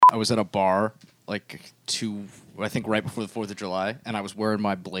I was at a bar like I think right before the 4th of July, and I was wearing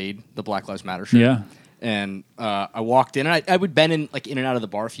my Blade, the Black Lives Matter shirt. Yeah. And I walked in, and I would been in and out of the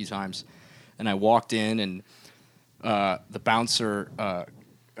bar a few times, and I walked in, and the bouncer,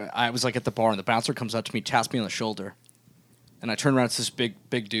 I was like at the bar, and the bouncer comes up to me, taps me on the shoulder, and I turn around, it's this big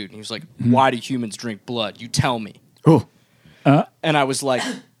dude, and he was like, "Why do humans drink blood? You tell me." Oh, And I was like,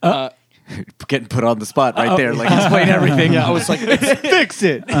 getting put on the spot right there. Like explain everything. I was like, Fix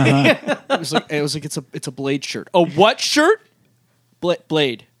it. it was like it's a Blade shirt. A what shirt?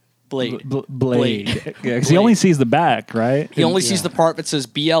 Blade. Blade. Yeah, 'cause he only sees the back, right? He only sees the part that says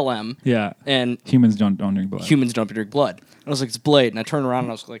BLM. Yeah. And Humans don't drink blood. humans don't drink blood. And I was like, it's Blade. And I turned around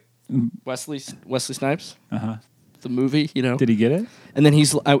and I was like, Wesley Snipes, the movie, you know. Did he get it? And then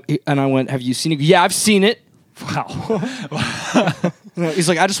I went, have you seen it? Yeah, I've seen it. Wow. He's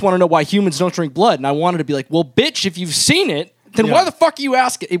like, I just want to know why humans don't drink blood. And I wanted to be like, well, bitch, if you've seen it, then why the fuck are you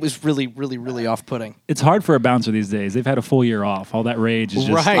asking? It was really, really, really off-putting. It's hard for a bouncer these days. They've had a full year off. All that rage is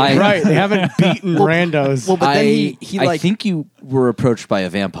just... Right. They haven't beaten randos. Well, but then he I think you were approached by a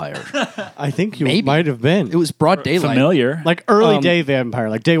vampire. I think you might have been. it was broad daylight. familiar. like early day vampire,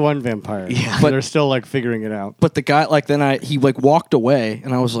 like day one vampire. Yeah, but they're still like figuring it out. But the guy, he walked away,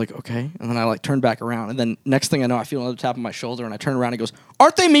 and I was like, okay. And then I turned back around, and then next thing I know, I feel another tap on my shoulder, and I turn around and he goes,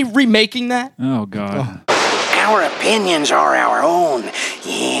 "Aren't they remaking that?" Oh, God. Our opinions are our own,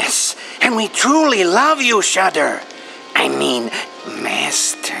 yes. And we truly love you, Shudder. I mean,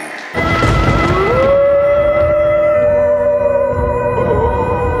 Master.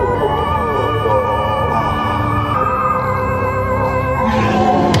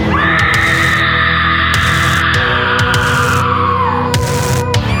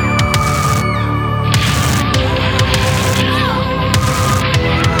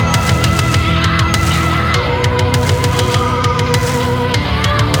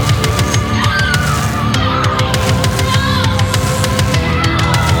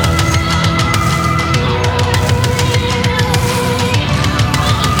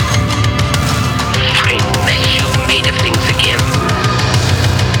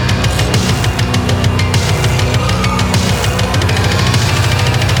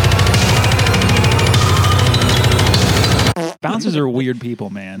 Bouncers are weird people,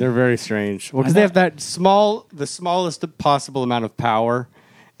 man. They're very strange. Well, because they have the smallest possible amount of power,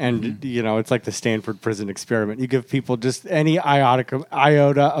 and it's like the Stanford prison experiment. You give people just any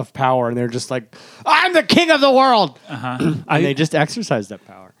iota of power, and they're just like, "I'm the king of the world," and they just exercise that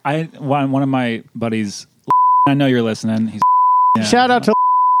power. One of my buddies, I know you're listening. He's Shout out to.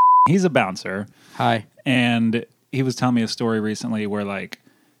 He's a bouncer. Hi. And he was telling me a story recently where like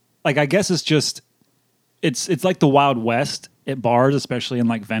I guess it's just it's like the Wild West at bars, especially in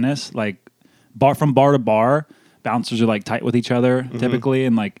like Venice. Like from bar to bar, bouncers are like tight with each other typically,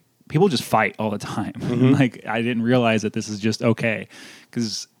 and like people just fight all the time. Like I didn't realize that this is just okay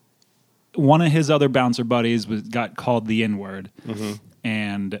because one of his other bouncer buddies got called the N-word,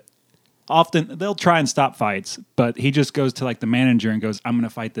 and often they'll try and stop fights, but he just goes to like the manager and goes, "I'm going to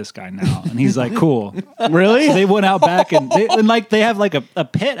fight this guy now," and he's like, "Cool." Really? So they went out back and they have like a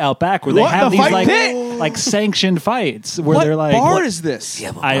pit out back where they have these like sanctioned fights where What they're like, bar is this?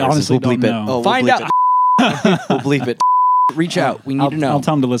 Yeah, I honestly don't know. Oh, Find we'll out. bleep it. We'll bleep it. Reach out. We need to know. I'll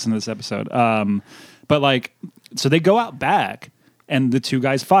tell him to listen to this episode. But like, so they go out back and the two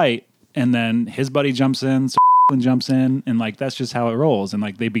guys fight, and then his buddy jumps in, jumps in, and like that's just how it rolls. And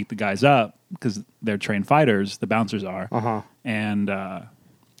like they beat the guys up because they're trained fighters. The bouncers are, and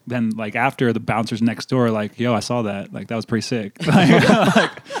then like after the bouncers next door, are like, "Yo, I saw that. Like that was pretty sick."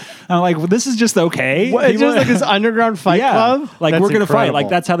 I'm like, well, this is just okay. What, it's just like this underground fight club. Like That's we're gonna fight. incredible. Like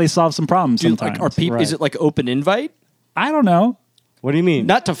that's how they solve some problems. Sometimes. Are people? Right. Is it like open invite? I don't know. What do you mean?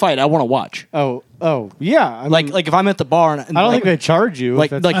 Not to fight. I want to watch. Oh, yeah. I mean, Like if I'm at the bar and I don't think they charge you.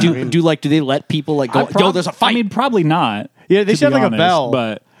 like if that's- do they let people like go? Yo, there's a fight. I mean, probably not. Yeah, they to should have be like a honest, bell.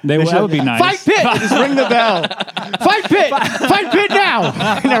 but They that should- would be nice. Fight pit! Just ring the bell. Fight pit! Fight pit now!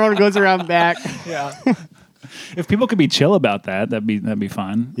 And everyone goes around back. If people could be chill about that, that'd be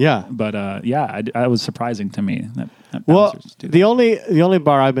fun. Yeah. But that was surprising to me. That Well, bouncers do that. the only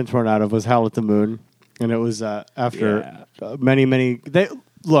bar I've been thrown out of was Howl at the Moon, and it was after many.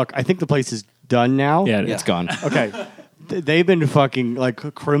 Look, I think the place is done now. yeah, It's gone. Okay. They've been fucking like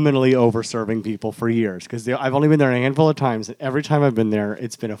criminally over-serving people for years because I've only been there a handful of times, and every time I've been there,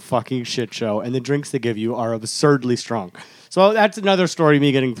 it's been a fucking shit show, and the drinks they give you are absurdly strong. So that's another story,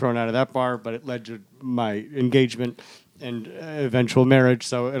 me getting thrown out of that bar, but it led to my engagement and eventual marriage,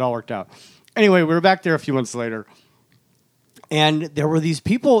 so it all worked out. Anyway, we were back there a few months later, and there were these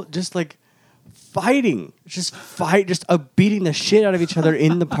people just like fighting, just beating the shit out of each other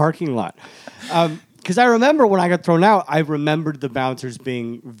in the parking lot. Because I remember when I got thrown out, I remembered the bouncers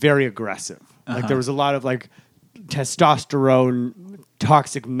being very aggressive. Like there was a lot of like testosterone,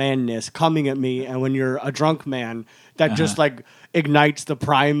 toxic manness coming at me, and when you're a drunk man, that just like ignites the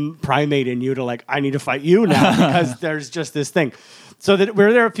primate in you to like, I need to fight you now because there's just this thing. So that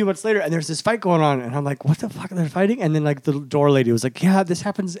we're there a few months later, and there's this fight going on, and I'm like, "What the fuck are they fighting?" And then like the door lady was like, "Yeah, this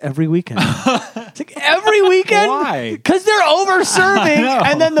happens every weekend." It's like every weekend. Why? Because they're over serving,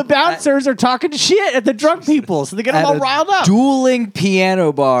 and then the bouncers are talking shit at the drunk people, so they get them all riled up. Dueling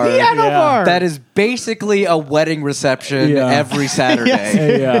piano bar. Piano bar. That is basically a wedding reception every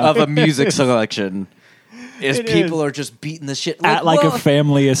Saturday of a music selection. People are just beating the shit At like a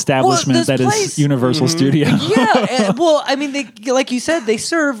family establishment that is Universal Studios. Yeah, well, I mean, they like you said, they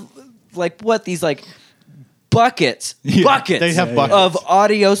serve like what these like buckets They have buckets of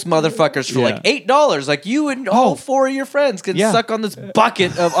Adios motherfuckers for like $8. Like you and all four of your friends can suck on this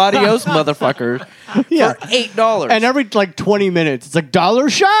bucket of Adios motherfuckers for $8. And every like 20 minutes, it's like dollar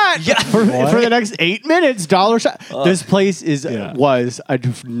shot. Yeah. For the next 8 minutes, dollar shot. This place was a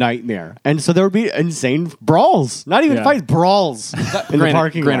nightmare, and so there would be insane brawls. Not even fights, brawls in the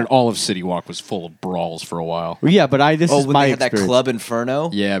parking Granted, lot. all of City Walk was full of brawls for a while. Yeah, but this is when my they had that experience. Club Inferno.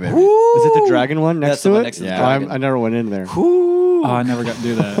 Yeah, baby. Is it the Dragon one next That's the to one it? next to the Yeah. Dragon. I never went in there. Oh, I never got to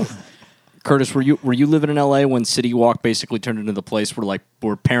do that. Curtis, were you living in LA when City Walk basically turned into the place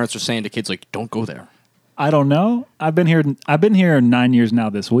where parents are saying to kids like, "Don't go there"? I don't know. I've been here 9 years now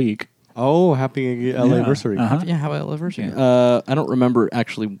this week. Oh, happy LA anniversary. Yeah, how about anniversary? I don't remember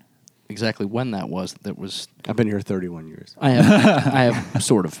actually exactly when that was. I've been here 31 years. I have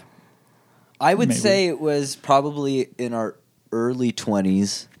sort of. I would Maybe. say it was probably in our early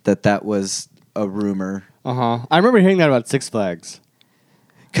 20s that was a rumor. I remember hearing that about Six Flags.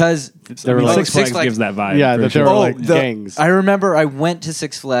 Because They were like- Six Flags gives that vibe. Yeah, for that they sure. were like gangs. I remember I went to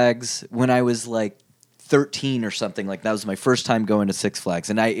Six Flags when I was like 13 or something. Like that was my first time going to Six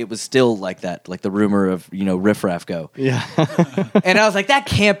Flags, and it was still like that, like the rumor of Riff Raff go. Yeah. And I was like, that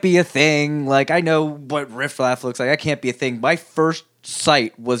can't be a thing. Like I know what Riff Raff looks like. That can't be a thing. My first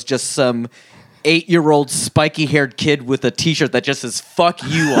sight was just some 8-year-old spiky-haired kid with a T-shirt that just says "fuck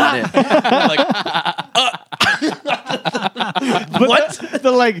you" on it. I'm like, what?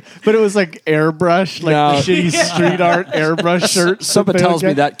 But it was like airbrush, like No. the shitty street art airbrush shirt. Something tells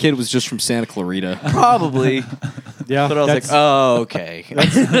me that kid was just from Santa Clarita. Probably. Yeah, But I was like, that's oh, okay.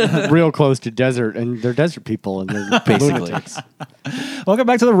 real close to desert, and they're desert people, and they're Basically. lunatics. Welcome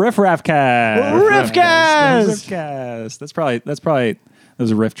back to the Riff Raff Cast. Riffcast! Riffcast. That's probably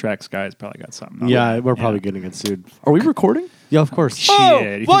those Riff Tracks guys probably got something. Yeah, we're probably getting it sued. Are we recording? Yeah, of course.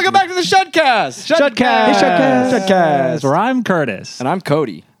 Shit. Welcome back to the Shudcast. Shudcast. Where I'm Curtis. And I'm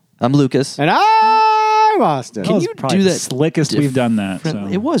Cody. I'm Lucas. And I'm Austin. Can That was you probably do the that slickest we've done that. So.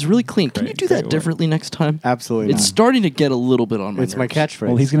 It was really clean. Can Great, you do great that work. differently next time? Absolutely It's not. starting to get a little bit on my It's my nerves. catchphrase.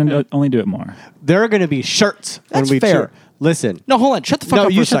 Well, he's going to only do it more. There are going to be shirts when That's we fair. cheer. Listen. No, hold on. Shut the fuck No,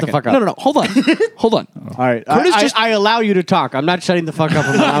 up you for a shut the second. fuck up. No. Hold on. Hold on. All right. Curtis I allow you to talk. I'm not shutting the fuck up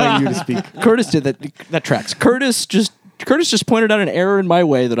and allowing you to speak. Curtis did that. That tracks. Curtis just pointed out an error in my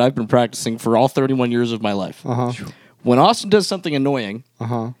way that I've been practicing for all 31 years of my life. When Austin does something annoying,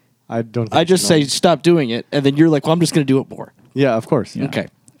 I don't think I just say stop doing it, and then you're like, "Well, I'm just going to do it more." Yeah, of course. Yeah. Okay.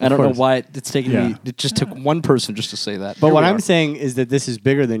 I don't know course. why it's taken Yeah. me. It just took one person just to say that. But Here what we I'm are. saying is that this is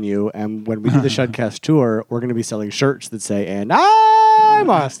bigger than you, and when we do the Shudcast tour, we're going to be selling shirts that say "And I'm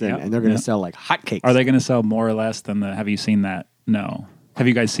Austin," Yeah. and they're going to Yeah. sell like hotcakes. Are they going to sell more or less than the Have you seen that? No. Have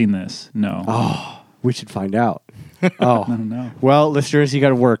you guys seen this? No. We should find out. Oh, I don't know. well, listeners, you got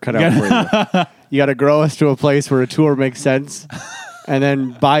to work cut out for you. You got to grow us to a place where a tour makes sense, and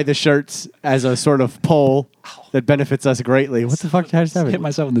then buy the shirts as a sort of poll that benefits us greatly. What the fuck did I just have? Hit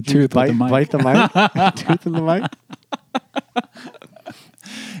myself in the Did you tooth with the mic. Bite the mic. Tooth in the mic.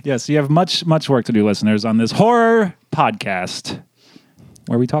 Yes, you have much work to do, listeners, on this horror podcast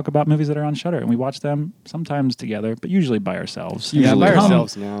where we talk about movies that are on Shudder and we watch them sometimes together, but usually by ourselves. Yeah, Usually by come-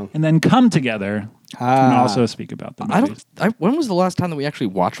 ourselves now. And then come together and also speak about the movies. When was the last time that we actually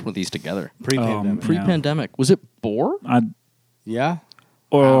watched one of these together? Pre-pandemic. Pre-pandemic. Was it Boar? Yeah.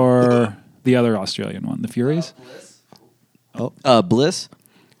 Or the other Australian one, The Furies? Bliss.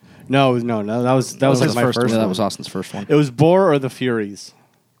 No. That was like his my first one. one. Yeah, that was Austin's first one. It was Boar or the Furies.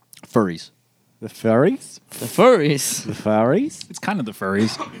 Furries. The Furies. The furries. The Furies. It's kind of the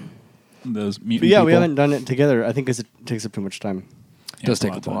furries. Those mutant But yeah, we people. haven't done it together. I think 'cause it takes up too much time. It does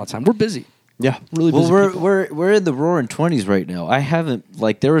take up a lot of time. We're busy. Yeah. Really Well, busy. we're in the roaring 20s right now. I haven't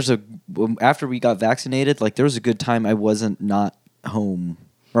there was after we got vaccinated, there was a good time I wasn't home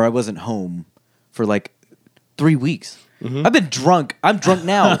for like 3 weeks. I've been drunk. I'm drunk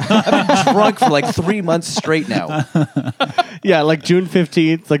now. I've been drunk for like 3 months straight now. Yeah, like June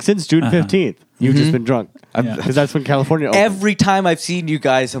 15th. Like since June 15th, you've just been drunk. Yeah. Because that's when California opened. Every time I've seen you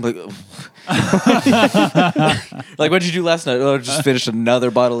guys, I'm like, like, what did you do last night? Oh, I just finished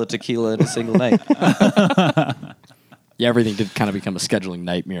another bottle of tequila in a single night. Yeah, everything did kind of become a scheduling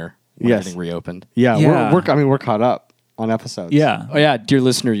nightmare when Yes. everything reopened. Yeah, Yeah. we're caught up on episodes. Yeah. Oh yeah, dear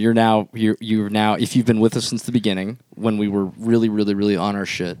listener, you're now if you've been with us since the beginning when we were really, really, really on our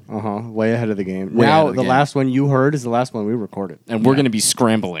shit, Way ahead of the game. Way ahead Now of the the game. last one you heard is the last one we recorded. and we're going to be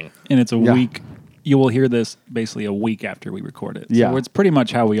scrambling. And it's a Yeah. week. You will hear this basically a week after we record it. Yeah. So it's pretty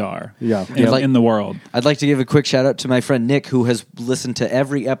much how we are. Yeah. In the world. I'd like to give a quick shout out to my friend Nick, who has listened to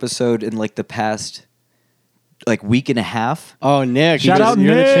every episode in like the past like week and a half. Oh, Nick. Shout out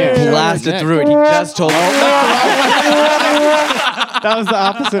you're the Nick. champ. Blasted through it. He just told me. That was the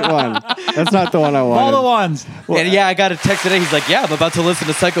opposite one. That's not the one I wanted. All the ones. And yeah, I got a text today. He's like, "Yeah, I'm about to listen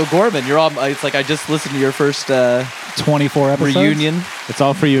to Psycho Gorman. You're on." It's like I just listened to your first 24 episodes. reunion. It's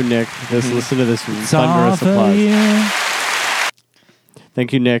all for you, Nick. Just listen to this It's all thunderous for applause. you.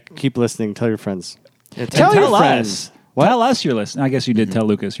 Thank you, Nick. Keep listening. Tell your friends. And Tell your us. friends. What? Tell us you're listening. I guess you did tell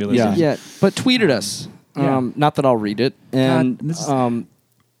Lucas you're listening. Yeah, but tweet at us. Yeah. Not that I'll read it. And this is-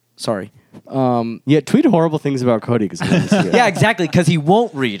 sorry. Yeah, tweet horrible things about Cody because Yeah, exactly. Because he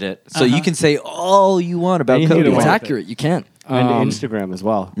won't read it, so you can say all you want about Anything Cody. you It's want. accurate. You can. and Instagram as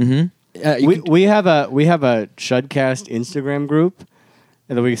well. You We can- we have a Shudcast Instagram group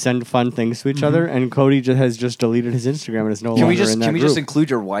that we send fun things to each other, and Cody has just deleted his Instagram and is no Can we longer just in that just group. include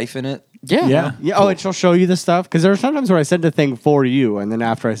your wife in it? yeah. Yeah. Yeah. Oh, and she'll show you the stuff because there are sometimes where I send a thing for you, and then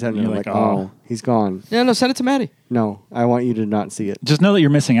after I send it, You're I'm like, like, oh. oh, he's gone. Yeah, no, send it to Maddie. No, I want you to not see it. Just know that you're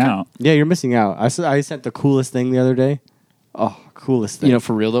missing out. Yeah, you're missing out. I sent the coolest thing the other day. Oh, coolest thing. You know,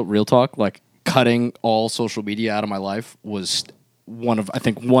 for real though, real talk, like cutting all social media out of my life was one of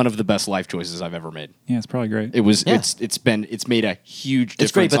the best life choices I've ever made. Yeah, it's probably great. It was Yeah. it's made a huge difference.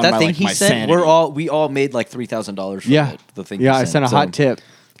 It's great, but on that my, thing like, he my sent, sanity. we all made like $3,000 from yeah, it. The thing, yeah. he I sent a so- hot tip.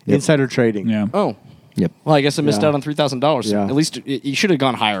 Yep. Insider trading. Yeah. Oh. Yep. Well, I guess I missed Yeah. out on $3,000. Yeah. At least you should have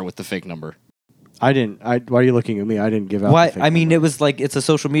gone higher with the fake number. I didn't. Why are you looking at me? I didn't give out. Why? the fake I mean, number. it was like it's a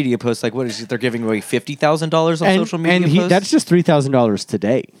social media post. Like, what is it? They're giving away $50,000 on and, social media and posts. that's just $3,000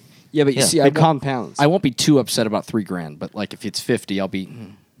 today. Yeah, but you Yeah. see, It compounds. I won't be too upset about $3,000, but like if it's 50, I'll be.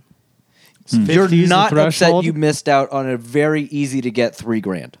 You're 50 is the not upset threshold. you missed out on a very easy to get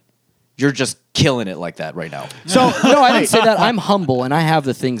 $3,000. You're just killing it like that right now. So no, I didn't say that. I'm humble and I have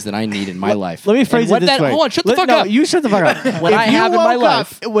the things that I need in my life. Let me phrase And what it this way. Hold on, shut the fuck no, up. You shut the fuck up. What If I you have in my woke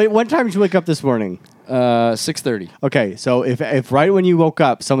up- life- Wait, what time did you wake up this morning? 6:30. Okay, so if right when you woke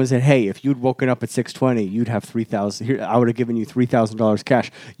up, someone said, "Hey, if you'd woken up at 6:20, you'd have 3,000. Here, I would have given you $3,000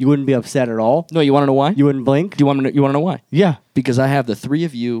 cash." You wouldn't be upset at all. No, you want to know why? You wouldn't blink. You want to know why? Yeah. Because I have the three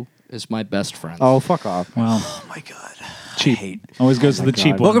of you as my best friends. Oh, fuck off. Well, Oh my god. cheap. Always goes to the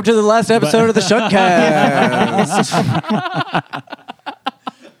cheap one. Welcome to the last episode of the Shudcast.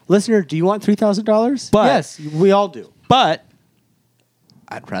 Listener, do you want $3,000? But- yes, we all do. But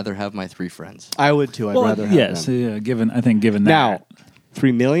I'd rather have my three friends. I would too. I'd Well, rather have yes. them. Yeah, given that. Now,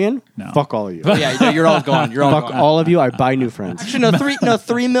 3 million? No. Fuck all of you. Yeah, no, you're all gone. You're all Fuck gone. all of you. I buy new friends. Actually, no,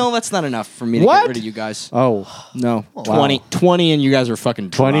 3 mil. That's not enough for me to What? get rid of you guys. Oh, No, 20, and you guys are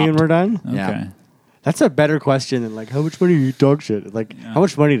fucking 20 and we're dropped. done? Yeah. Okay. That's a better question than like how much money do you dog shit? Like how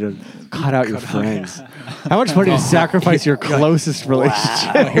much money to cut out your friends? How much money to sacrifice your closest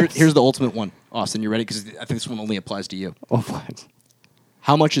relationship? Here's the ultimate one, Austin. You ready? Because I think this one only applies to you. Oh, what?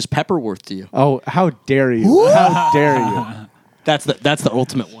 How much is pepper worth to you? Oh, how dare you? How dare you? That's the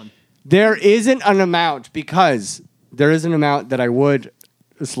ultimate one. There isn't an amount because there is an amount that I would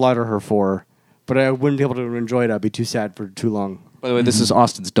slaughter her for, but I wouldn't be able to enjoy it. I'd be too sad for too long. By the way, this is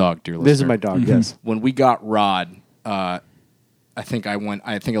Austin's dog, dear listener. This is my dog. Yes. When we got Rod, I think I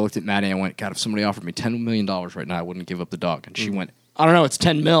looked at Maddie and I went, God, if somebody offered me $10 million right now, I wouldn't give up the dog. And she went, I don't know, it's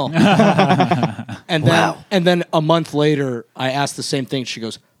 10 mil. and then a month later, I asked the same thing. She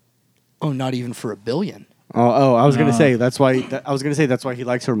goes, oh, not even for $1 billion. Oh, I was gonna say that's why. I was gonna say that's why he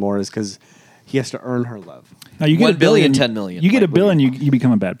likes her more is because he has to earn her love. Now you get 1 a billion, billion, 10 million. You get a Like, billion, you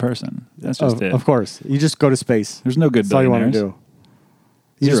become a bad person. That's just it. Of course, you just go to space. There's no good That's all you want to billionaires.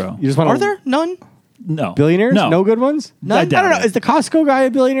 do. You Zero. just want Are there? None? No. billionaires? No. No good ones? I I doubt don't know. it. Is the Costco guy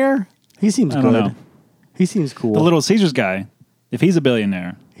a billionaire? He seems I good. don't know. He seems cool. The Little Caesars guy, if he's a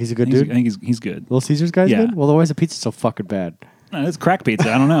billionaire, He's a good I think dude. he's good. Little Caesars guy's Yeah. good. Well, why is the pizza so fucking bad? No, it's crack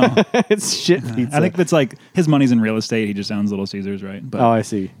pizza. I don't know. It's shit pizza. I think that's like his money's in real estate. He just owns Little Caesars, right? But Oh, I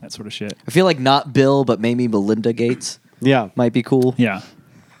see. that sort of shit. I feel like not Bill, but maybe Melinda Gates Yeah, might be cool. Yeah.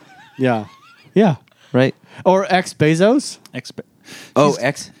 yeah. Yeah. right? Or ex Bezos. Oh,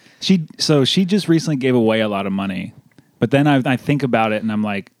 X. She just recently gave away a lot of money, but then I think about it and I'm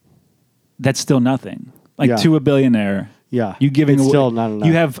like, that's still nothing. Like Yeah. to a billionaire. Yeah. You giving It's away, still not enough.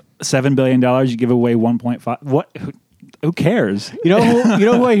 You have $7 billion. You give away 1.5. What? Who cares? You know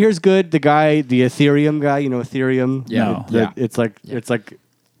who I hear is good? The Ethereum guy. You know Ethereum? Yeah. No. Yeah. It's like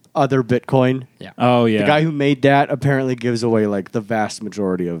other Bitcoin. Yeah. Oh yeah. The guy who made that apparently gives away like the vast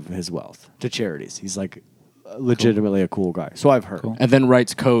majority of his wealth to charities. He's like legitimately a cool guy. So I've heard. Cool. And then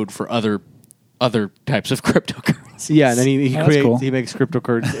writes code for other types of cryptocurrency. Yeah, and then he that's creates cool. he makes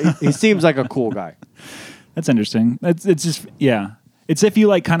cryptocurrency. he seems like a cool guy. That's interesting. It's just yeah. It's if you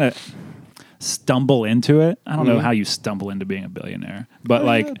like kind of stumble into it. I don't know how you stumble into being a billionaire, but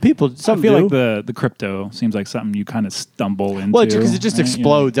like people, I some feel do. like the crypto seems like something you kind of stumble into. Well, because it just right? You know?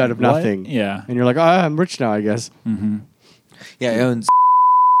 explodes out of What? nothing. Yeah. And you're like, I'm rich now, I guess. Yeah, I own.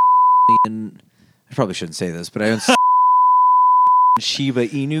 And I probably shouldn't say this, but I own Shiba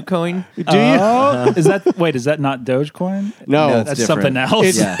Inu coin. Do you? Oh, is that not Dogecoin? No, No, it's That's different. something else.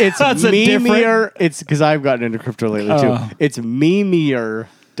 It's Yeah. it's That's a memeier. It's because I've gotten into crypto lately too. Oh. It's memeier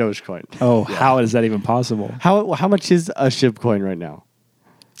Dogecoin. Oh, how is that even possible? How much is a SHIB coin right now?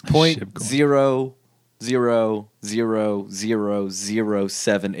 Point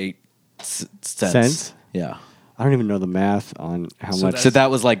 0.0000078 cents. Yeah. I don't even know the math on how much. So that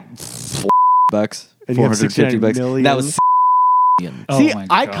was like $4 And you have 450 bucks. million? That was Oh See, my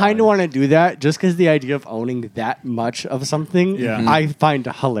I God. kind of want to do that just because the idea of owning that much of something, Yeah. I find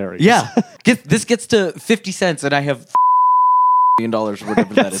hilarious. yeah. This gets to 50 cents, and I have $1 million,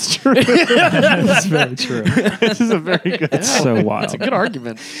 whatever that is. true. That's very true. This is a very good. It's so wild. It's a good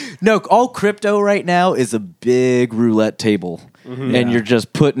argument. No, all crypto right now is a big roulette table. And you're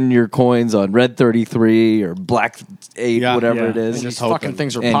just putting your coins on Red 33 or Black 8, Yeah. whatever Yeah. it is. And just these fucking hoping.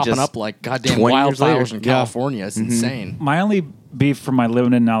 things are And popping just up like goddamn 20 years wildfires later. in Yeah. California. It's insane. My only beef from my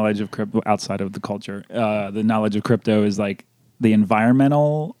limited knowledge of crypto outside of the culture, the knowledge of crypto is like the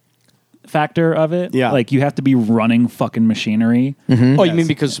environmental factor of it. Yeah. Like you have to be running fucking machinery. Oh, you mean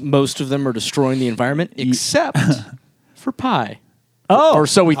because most of them are destroying the environment except for Pi? Oh, Or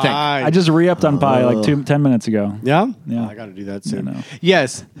so we think. I just re-upped on Pi like 10 minutes ago. Yeah? Yeah. Oh, I got to do that soon. know.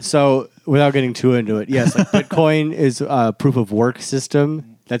 Yes. So without getting too into it, yes, like Bitcoin is a proof of work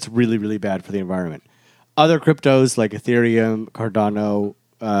system that's really, really bad for the environment. Other cryptos like Ethereum, Cardano,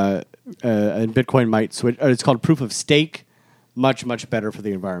 and Bitcoin might switch. It's called proof of stake. Much, much better for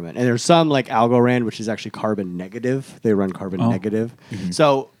the environment. And there's some like Algorand, which is actually carbon negative. They run carbon negative.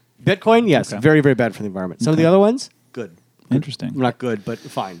 So Bitcoin, yes, Okay. very, very bad for the environment. Some of the other ones, good. Interesting. Not good, but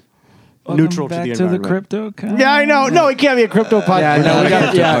fine. Welcome Neutral to back the to the environment. crypto. Yeah, I know. No, it can't be a crypto podcast. no, we we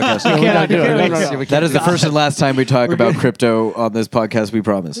gotta- can't. You cannot do it. No. That is the first and last time we talk about crypto on this podcast, we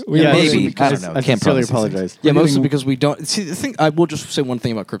promise. Yeah, Maybe. because I don't know. I Can't sincerely promise these things. apologize. Yeah, mostly because we don't see the thing. I will just say one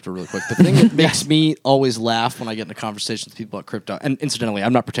thing about crypto really quick. The thing that makes me always laugh when I get into conversations with people about crypto, and incidentally,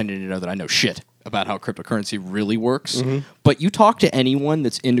 I'm not pretending to know that I know shit about how cryptocurrency really works. But you talk to anyone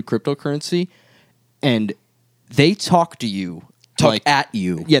that's into cryptocurrency, and they talk to you Talk at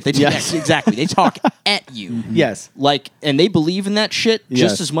you. Yeah, they Yes. exactly. They talk at you. Yes. Like, and they believe in that shit Yes.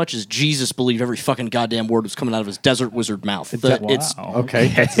 just as much as Jesus believed every fucking goddamn word was coming out of his desert wizard mouth. It's Okay,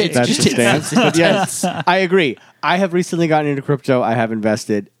 that's It's the just stance. intense. Yes, I agree. I have recently gotten into crypto. I have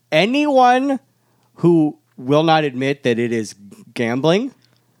invested. Anyone who will not admit that it is gambling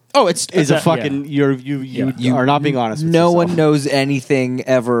is a fucking you are not being honest with No yourself. one knows anything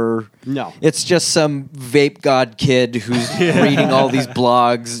ever. No. It's just some vape god kid who's reading all these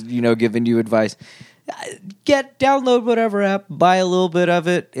blogs, giving you advice. Download whatever app, buy a little bit of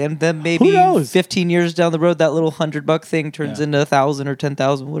it, and then maybe Who knows? 15 years down the road, that little $100 thing turns into 1,000 or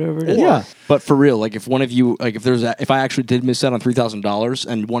 10,000, whatever it is. Yeah. But for real, like if one of you, like if I actually did miss out on $3,000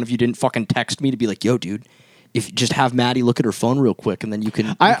 and one of you didn't fucking text me to be like, yo, dude, if you just have Maddie look at her phone real quick and then you can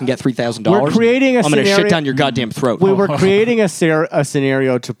get $3,000. We're creating a I'm gonna scenario- shit down your goddamn throat. We were creating a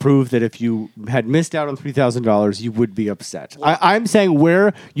scenario to prove that if you had missed out on $3,000, you would be upset. I'm saying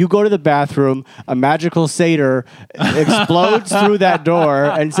where you go to the bathroom, a magical satyr explodes through that door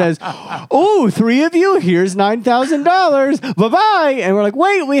and says, "Oh, three of you, here's $9,000. Bye bye." And we're like,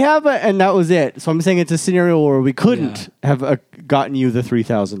 "Wait, we have a," and that was it. So I'm saying it's a scenario where we couldn't have gotten you the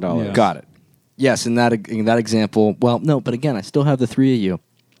 $3,000. Yeah. Got it. Yes, in that example. Well, no, but again, I still have the three of you.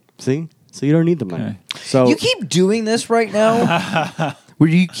 See, so you don't need the money. Okay. So You keep doing this right now where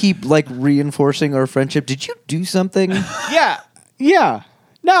you keep reinforcing our friendship. Did you do something? yeah.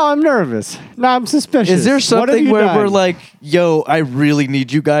 Now I'm nervous. Now I'm suspicious. Is there What have something you where done? we're like, yo, I really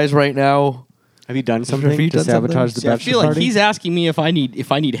need you guys right now? Have you done something you to done something? sabotage the See, I bachelor feel like party? he's asking me if I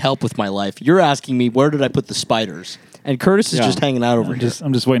need help with my life. You're asking me where did I put the spiders? And Curtis is Yeah. just hanging out over here.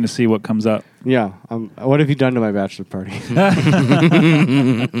 I'm just waiting to see what comes up. Yeah. What have you done to my bachelor party?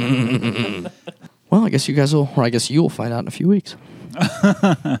 Well, I guess you guys will, or I guess you will find out in a few weeks.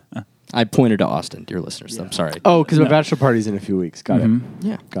 I pointed to Austin, dear listeners. I'm sorry. Oh, because my bachelor party's in a few weeks. Got it.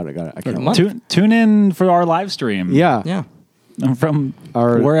 Yeah. Got it. I a can't month. wait. Tune in for our live stream. Yeah. Yeah. From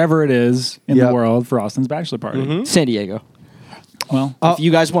Our- wherever it is in Yep. the world for Austin's bachelor party. San Diego. Well, If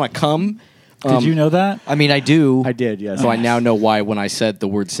you guys want to come, did you know that? I mean, I do. I did, yes. so I now know why when I said the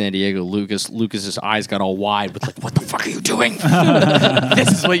word San Diego, Lucas's eyes got all wide with like, what the fuck are you doing? This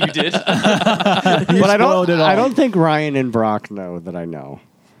is what you did. but I spoiled it all. don't think Ryan and Brock know that I know.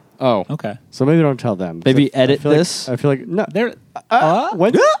 Oh. Okay. So maybe don't tell them. Maybe I feel edit like- this. I feel like no. There.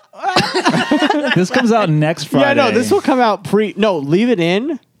 What? This comes out next Friday. Yeah, no. This will come out No, leave it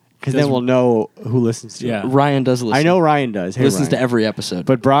in because then Does- we'll know who listens to Yeah. it. Ryan does listen. I know Ryan does. Hey, listens Ryan. to every episode.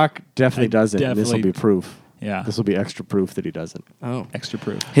 But Brock definitely doesn't. And this will definitely- be proof. Yeah. This will be extra proof that he doesn't. oh. Extra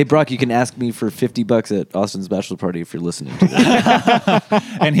proof. Hey, Brock, you can ask me for $50 at Austin's bachelor party if you're listening to this.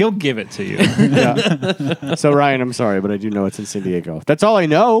 And he'll give it to you. Yeah. So Ryan, I'm sorry, but I do know it's in San Diego. That's all I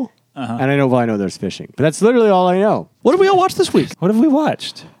know. And I know there's fishing. But that's literally all I know. What did we all watch this week? What have we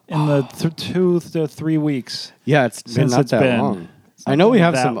watched in the 2 to 3 weeks? Yeah, it's been Since not it's that been- long. I know we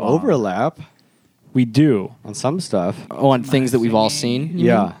have that some long. overlap We do. on some stuff. Oh, on things that we've all seen?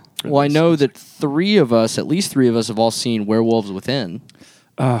 Yeah. Well, I know that at least three of us have all seen Werewolves Within.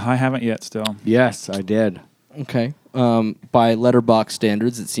 I haven't yet still. Yes, I did. Okay. By Letterboxd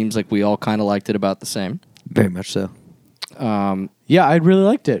standards, it seems like we all kind of liked it about the same. Very much so. Yeah, I really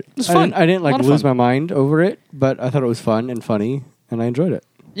liked it. was I fun. didn't, I didn't like Lot of lose fun. my mind over it, but I thought it was fun and funny, and I enjoyed it.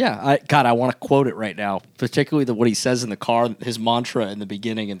 Yeah, I want to quote it right now, particularly what he says in the car, his mantra in the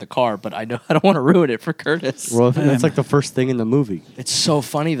beginning in the car. But I know I don't want to ruin it for Curtis. Well, that's like the first thing in the movie. It's so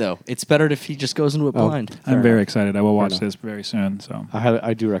funny though. It's better if he just goes into it blind. I'm very excited. I will watch enough. this very soon. So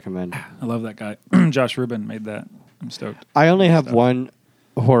I do recommend. I love that guy. Josh Rubin made that. I'm stoked. I only have one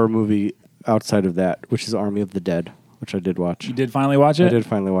horror movie outside of that, which is Army of the Dead, which I did watch. You did finally watch it? I did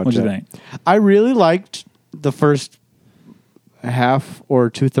finally watch What'd it. you think? I really liked the first half or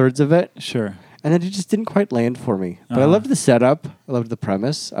 2/3 of it, Sure. and then it just didn't quite land for me. But I loved the setup. I loved the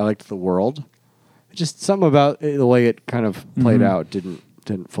premise. I liked the world. Just something about the way it kind of played out didn't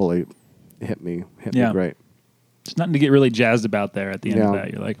fully hit me Yeah. great. There's nothing to get really jazzed about there at the end of Yeah.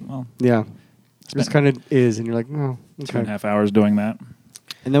 that. You're like, well, Yeah. It just kind of is, and you're like, oh, 2.5 okay. hours doing that.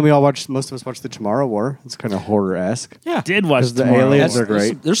 And then most of us watched The Tomorrow War. It's kind of horror-esque. Yeah, Did watch Because the Tomorrow aliens War. are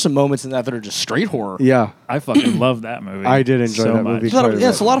great. There's some moments in that that are just straight horror. Yeah. I fucking love that movie. I did enjoy so that much. movie. Yeah,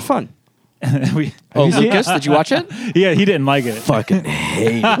 it's a lot of fun. We- Oh, you seen Lucas, did you watch it? yeah, he didn't like it. Fucking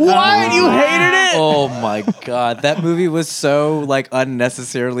hate. What? You hated it? Oh my god, that movie was so like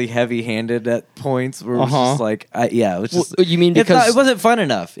unnecessarily heavy-handed at points. Where it was just like, it was just. Well, you mean it's because- it wasn't fun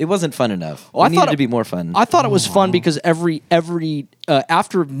enough? It wasn't fun enough. Oh, I it needed thought to it- be more fun. I thought it was fun because every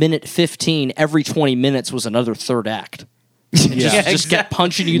after minute 15, every 20 minutes was another third act. Just get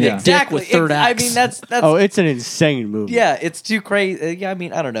punching you the dick with third acts. I mean, that's Oh, it's an insane movie. yeah, it's too crazy. Yeah, I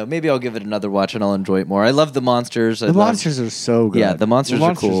mean, I don't know. Maybe I'll give it another watch and I'll enjoy it more. I love the monsters. The monsters are so good. Yeah, the monsters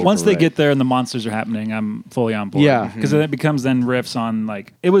are cool. Once they great. get there and the monsters are happening, I'm fully on board. Yeah. because then it becomes then riffs on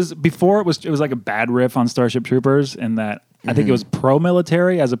like it was before. It was like a bad riff on Starship Troopers in that I think it was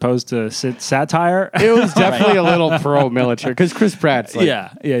pro-military as opposed to satire. It was definitely a little pro-military because Chris Pratt's like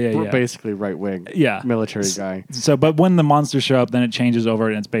yeah. basically right-wing military guy. So, but when the monsters show up, then it changes over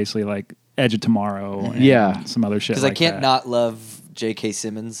and it's basically like Edge of Tomorrow. And Yeah. some other shit. Because like I can't that. not love J.K.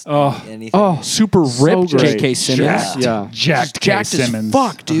 Simmons. Oh. anything. Oh, super so ripped great. J.K. Simmons. Jacked. Yeah. Jacked Jacked as Simmons.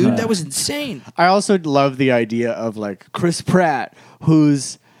 fuck, dude. Uh-huh. That was insane. I also love the idea of like Chris Pratt,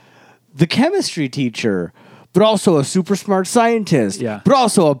 who's the chemistry teacher, but also a super smart scientist, Yeah. but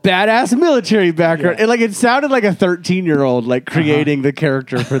also a badass military background. Yeah. And like it sounded like a 13-year-old like creating the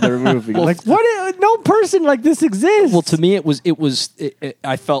character for their movie. Like what? No person like this exists. Well, to me,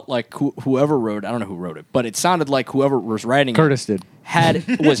 I felt like whoever wrote, I don't know who wrote it, but it sounded like whoever was writing Curtis did.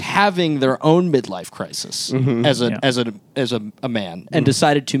 was having their own midlife crisis as a man and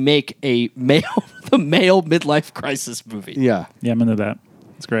decided to make the male midlife crisis movie. Yeah. Yeah, I'm into that.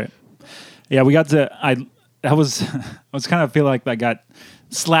 It's great. Yeah, we got to. I was kind of feel like I got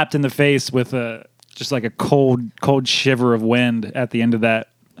slapped in the face with just like a cold shiver of wind at the end of that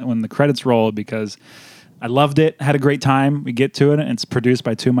when the credits rolled because I loved it, had a great time. We get to it, and it's produced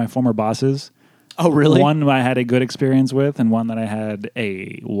by two of my former bosses. Oh, really? One I had a good experience with, and one that I had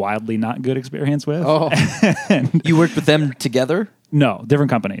a wildly not good experience with. Oh, You worked with them together? No, different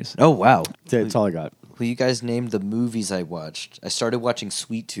companies. Oh wow. That's all I got. Well, you guys named the movies I watched. I started watching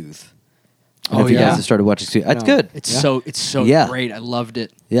Sweet Tooth. Oh, You yeah. guys have started watching Sweet. That's No. good. It's so Yeah. great. I loved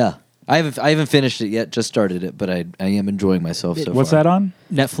it. Yeah. I haven't finished it yet. Just started it, but I am enjoying myself so What's far. that on?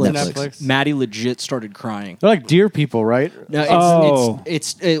 Netflix. Netflix. Maddie legit started crying. They're like deer people, right? No, Oh.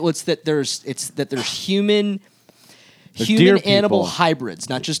 it's that there's human deer animal people. hybrids,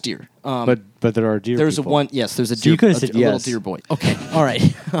 not just deer. But there are deer. there's people. a one. Yes, there's a So deer. you could've a said little yes. deer boy. Okay, all right.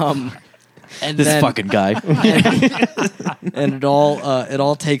 And This then, fucking guy. and it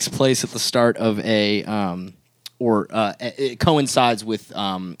all takes place at the start of it coincides with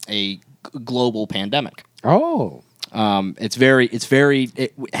a global pandemic. Oh,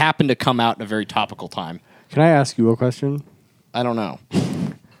 It happened to come out in a very topical time. can I ask you a question? I don't know.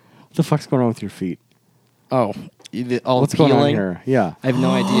 What the fuck's going on with your feet? Oh, all What's peeling? going on here? Yeah, I have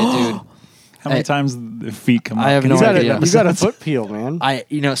no idea, dude. How many I- times the feet come I up? have Can no you you got, idea. you got a foot peel, man. It's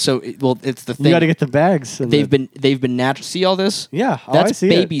the thing. You got to get the bags. And They've been natural. See all this? Yeah, oh, that's I see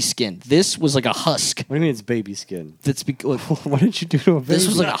baby it. skin. This was like a husk. What do you mean it's baby skin? Look, What did you do to a baby? this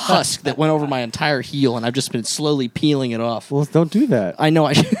was like a husk that went over my entire heel, and I've just been slowly peeling it off. Well, don't do that. I know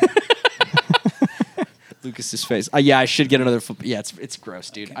I should. Lucas's face. Yeah, I should get another foot. Yeah, it's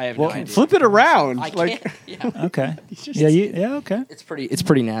gross, dude. I have no idea. Flip it around. I like can't. Yeah. Okay. just- Yeah. Okay. It's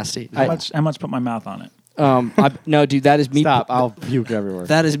pretty nasty. How much put my mouth on it? No, dude, that is me. stop. I'll puke everywhere.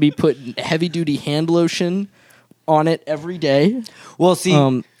 That is me putting heavy duty hand lotion on it every day. Well, see,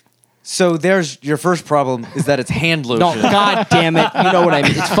 Um, so there's your first problem is that it's hand lotion. No, god damn it! You know what I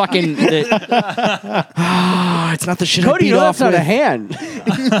mean? It's fucking. It's not the shit I Cody, beat you know off that's not with. a hand.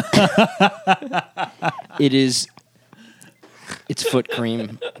 It is. It's foot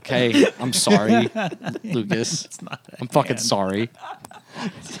cream. Okay, I'm sorry, Lucas. I'm fucking sorry.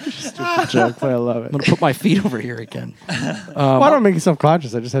 Joke, but I love it. I'm gonna put my feet over here again. Well, I don't make you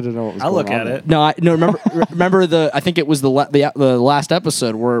self-conscious. I just had to know what was I'll going look on at there. it. No, remember the. I think it was the last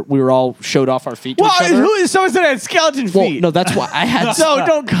episode where we were all showed off our feet to Well, each other. who is someone said I had skeleton Well, feet? no, that's why I had. So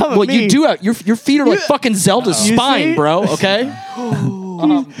don't come at Well, me. you do have your feet are like fucking Zelda's You spine, see? bro. Okay.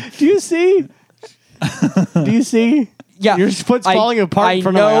 Do you see? Do you see? Yeah, Your foot's falling apart in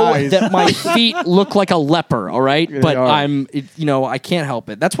front of my know eyes. that my feet look like a leper. All right, They but are. I can't help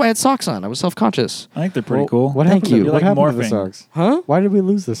it. That's why I had socks on. I was self-conscious I think they're pretty Well, cool. What Thank happened? you. To, You're what like happened to the morphing. socks? Huh? Why did we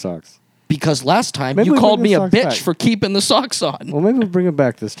lose the socks? Because last time Maybe you we called bring me the a socks bitch back. for keeping the socks on. Well, maybe we'll bring it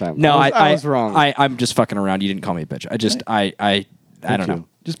back this time. No, I was wrong. I'm just fucking around. You didn't call me a bitch. I just I don't you. know.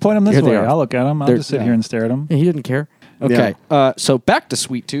 Just point them this Here they way. are. I'll look at them. I'll They're- just sit yeah. here and stare at them. Yeah, he didn't care. Okay. So back to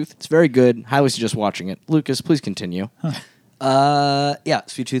Sweet Tooth. It's very good. Highly suggest watching it. Lucas, please continue. Yeah,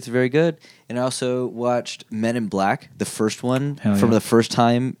 Sweet Tooth is very good. And I also watched Men in Black, the first one, Hell from yeah. the first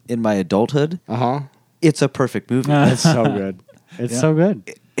time in my adulthood. Uh-huh. It's a perfect movie. It's so good. It's Yeah. so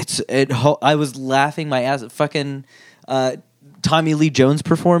good. I was laughing my ass. Fucking Tommy Lee Jones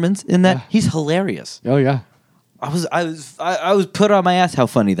performance in that. He's hilarious. Oh, yeah. I was put on my ass how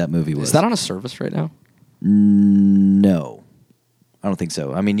funny that movie was. Is that on a service right now? No, I don't think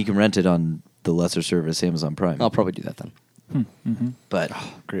so. I mean, you can rent it on the lesser service, Amazon Prime. I'll probably do that then. But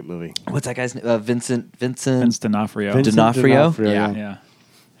Great movie. what's that guy's name? Vincent Vince D'Onofrio. Vincent D'Onofrio? Yeah. Yeah.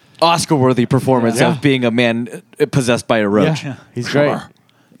 Oscar-worthy performance Yeah. of being a man possessed by a roach. Yeah. He's great.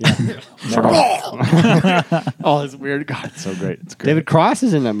 Oh, it's weird. God, it's so great. It's great. David Cross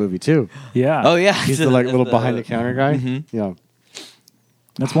is in that movie, too. Yeah. Oh yeah, He's the like little behind-the-counter guy. Yeah.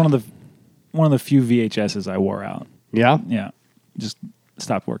 That's one of the few VHSs I wore out. Yeah? Yeah. Just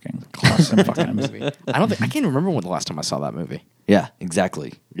stopped working. Sometimes. I can't remember when the last time I saw that movie. Yeah,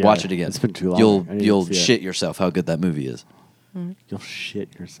 exactly. Yeah, Watch it again. it's been too long. You'll I need to you'll see it. shit yourself how good that movie is. You'll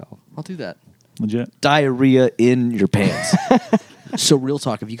shit yourself. I'll do that. Legit. Diarrhea in your pants. So real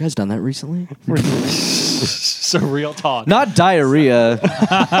talk, have you guys done that recently? So real talk. Not diarrhea.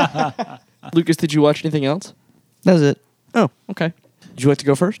 Lucas, did you watch anything else? That's it. Oh, okay. Would you like to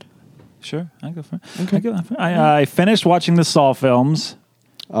go first? Sure, I go for it. I finished watching the Saw films,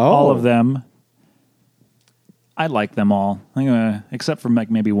 Oh. all of them. I like them all, except for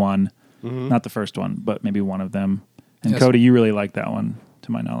maybe one. Not the first one, but maybe one of them. And Yes. Cody, you really like that one,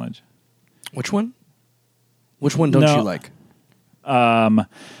 to my knowledge. Which one? Which one don't No. you like?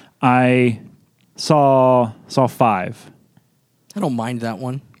 I saw 5 I don't mind that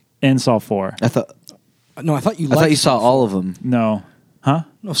one. and saw 4. I thought No, I thought you. I thought you saw all of them. No, huh?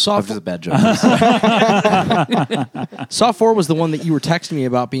 No, Saw. That was a bad joke. Saw 4 was the one that you were texting me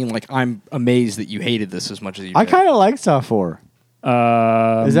about, being like, "I'm amazed that you hated this as much as you." I did." kind of like Saw 4.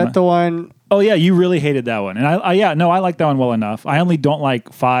 Is that the one? Oh yeah, you really hated that one, and I like that one well enough. I only don't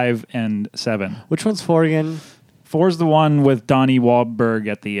like 5 and 7. Which one's 4 again? 4's the one with Donnie Wahlberg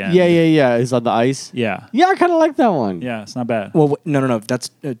at the end. Yeah. Is on the ice. Yeah. Yeah, I kind of like that one. Yeah, it's not bad. Well, no.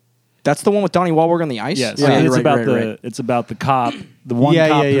 That's the one with Donnie Wahlberg on the ice. Yes, Oh, yeah, it's you're right, about right. it's about the cop, the one Yeah,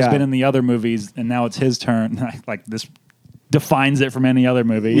 cop yeah, who's yeah. been in the other movies, and now it's his turn. Like this defines it from any other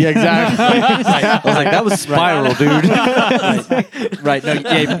movie. Yeah, exactly. I was like, that was Spiral, dude. Right. No,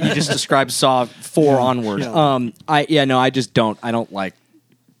 yeah, you just described Saw 4 onward. I don't like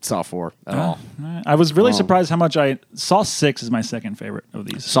Saw 4 at all. I was really surprised how much Saw 6 is my second favorite of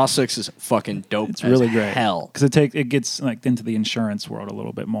these. Saw 6 is fucking dope. It's really as great. Hell. Because it gets like into the insurance world a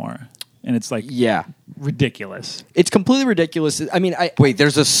little bit more, and it's like Yeah. ridiculous. It's completely ridiculous. I mean, Wait,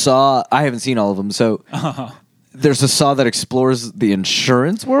 there's a Saw. I haven't seen all of them, so there's a Saw that explores the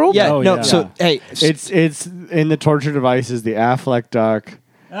insurance world. yeah, Oh, no. yeah. So hey, it's in the torture devices. The Affleck duck.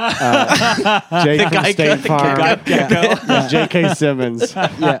 Jake from State Farm. J.K. Simmons.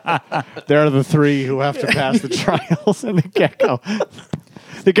 They're the three who have to pass the trials, and the gecko.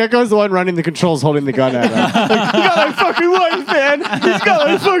 The gecko's the one running the controls, holding the gun at him. Like, he got my fucking wife, man. He's got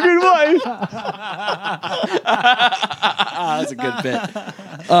my fucking wife. that's a good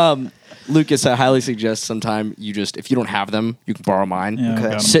bit. Lucas, I highly suggest sometime if you don't have them, you can borrow mine. Yeah, Okay.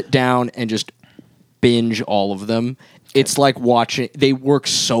 got 'em. Sit down and just binge all of them. It's like watching. They work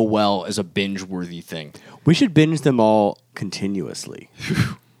so well as a binge-worthy thing. We should binge them all continuously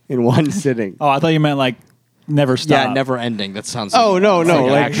in one sitting. Oh, I thought you meant like never stop. Yeah, never ending. That sounds. Oh no, like no!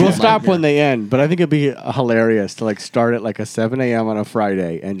 an Like actual we'll stop nightmare. when they end, but I think it'd be hilarious to like start at like a 7 a.m. on a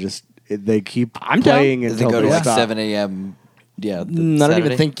Friday and just they keep I'm down. playing Does it until go to they like stop. 7 a.m.? Yeah, I don't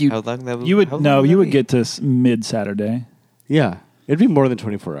even think you- How long that You would how long no, would you that would be? get to mid Saturday. Yeah, it'd be more than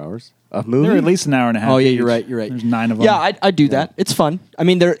 24 hours. A movie. They're at least an hour and a half. Oh yeah, each. you're right. You're right. There's 9 of them. Yeah, I do that. It's fun. I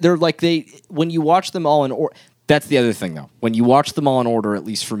mean, they're like when you watch them all in order. That's the other thing though. When you watch them all in order, at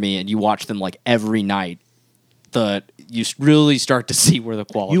least for me, and you watch them like every night, you really start to see where the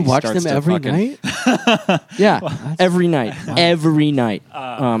quality. You watch starts them to every fucking- night. Yeah, every night. Every night.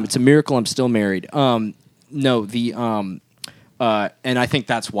 It's a miracle I'm still married. No, and I think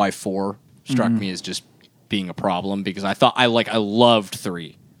that's why 4 struck me as just being a problem because I loved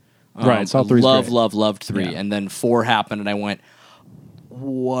 3. Right, Saw I 3 's great. loved 3, Yeah. and then 4 happened, and I went,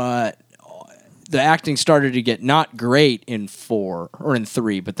 what? The acting started to get not great in 4 or in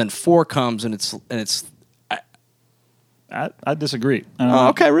 3, but then 4 comes and it's. I disagree. I don't Oh, know.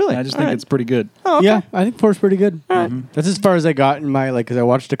 okay, really? I just All think right. it's pretty good. Yeah, I think 4's pretty good. That's as far as I got in my because I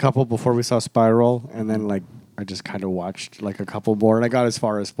watched a couple before we saw Spiral, and then like I just kind of watched like a couple more, and I got as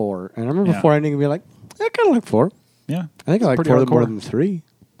far as 4. And I remember Yeah. 4 ending and be like, I kind of like 4. Yeah, I think I like pretty 4 more hardcore. than 3.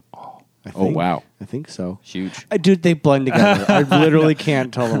 I think. wow. I think so. Huge. Dude, they blend together. I literally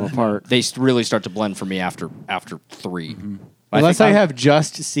can't tell them apart. They really start to blend for me after 3. Unless think I I'm- have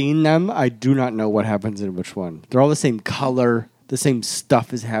just seen them, I do not know what happens in which one. They're all the same color. The same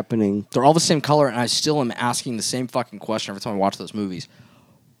stuff is happening. They're all the same color, and I still am asking the same fucking question every time I watch those movies.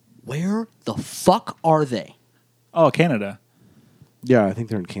 Where the fuck are they? Oh, Canada. Yeah, I think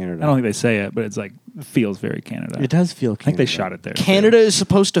they're in Canada. I don't think they say it, but it's like it feels very Canada. It does feel Canada. I think they shot it there. too. Canada is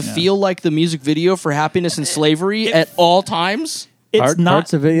supposed to feel like the music video for Happiness and Slavery at all times? It's not.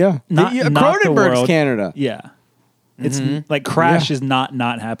 Parts of it, yeah. not- The- not the Cronenberg's world. Canada. Yeah, it's like Crash Yeah. is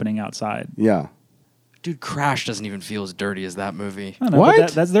not happening outside. Yeah. Dude, Crash doesn't even feel as dirty as that movie. I don't know, What?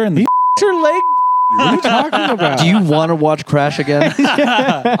 but that's they're in the. Your leg. What are you talking about? Do you want to watch Crash again?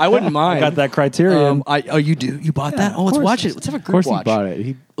 I wouldn't mind. got that Criterion. You do? You bought that? Oh, let's course. watch it. Let's have a Of group course, he watch. bought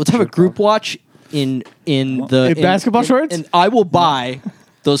it. Let's have a group watch in basketball shorts? And I will buy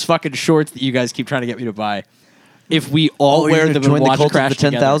those fucking shorts that you guys keep trying to get me to buy. If we all you're wear gonna them join and the watch cult of Crash the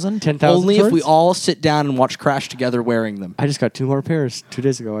 10,000? together. 10,000 Only if we shorts? all sit down and watch Crash together wearing them. I just got 2 more pairs 2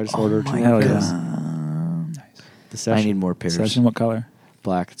 days ago. I just ordered 2 more Hell pairs. yeah. The session. I need more pairs. Session, what color?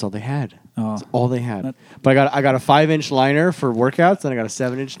 black. That's all they had. Oh. That's all they had. That- But I got a 5-inch liner for workouts, and I got a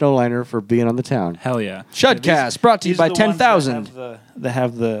 7-inch no liner for being on the town. Hell yeah. Shudcast, brought to you These by are the ones that 10,000. have the- That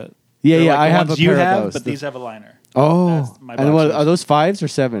have the. Yeah, they're yeah, like I the have ones a you pair of have, those. but these have a liner. Oh, That's my and what, boxers. are those 5s or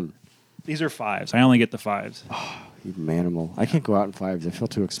 7? These are 5s. I only get the 5s. You manimal. I can't go out in 5s. I feel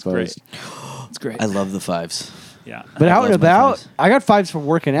too exposed. It's great. I love the 5s. Yeah. But out and love my about, 5s. I got 5s for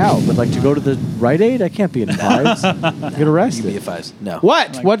working out. But like to go to the Rite Aid, I can't be in 5s. Get You arrested. be a 5s. No.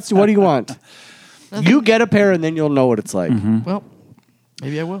 What? What do you want? You get a pair, and then you'll know what it's like. Well,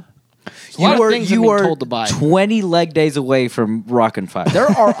 maybe I will. You lot of are, things I've you been are told to buy. 20 leg days away from rockin' 5. There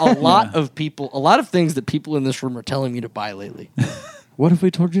are a lot of people, a lot of things that people in this room are telling me to buy lately. What have we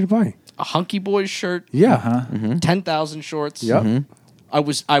told you to buy? A Hunky Boys shirt, Yeah. Uh-huh. 10,000 shorts, Yep.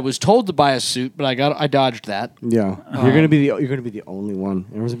 I was told to buy a suit, but I dodged that. Yeah, you're gonna be the only one.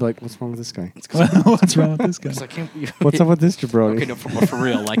 Everyone's gonna be like, "What's wrong with this guy? What's wrong with this guy? 'Cause I can't. What's up with this jabroni?" Okay, no, for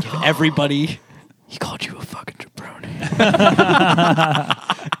real. Like if everybody. He called you a fucking jabroni.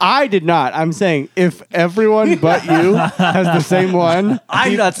 I did not. I'm saying if everyone but you has the same one,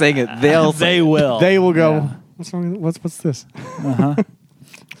 I'm not saying it. They'll say They will. they will go. What's wrong? What's this?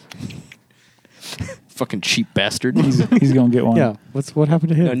 Fucking cheap bastard. He's gonna get one. Yeah. What happened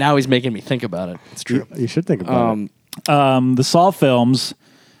to him? No, now he's making me think about it. It's true. You should think about it. The Saw films.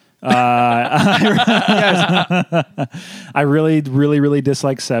 I really, really, really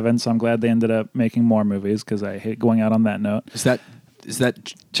dislike 7, so I'm glad they ended up making more movies because I hate going out on that note. Is that?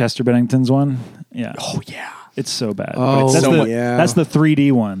 Chester Bennington's one, yeah, Oh yeah. it's so bad. Oh, But that's so the, much- yeah. that's the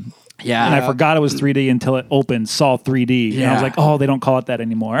 3D one. Yeah. And I forgot it was 3D until it opened, Saw 3D. And I was Yeah. like, oh, they don't call it that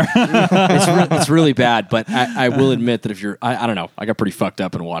anymore. It's really bad, but I will admit that if you're, I don't know, I got pretty fucked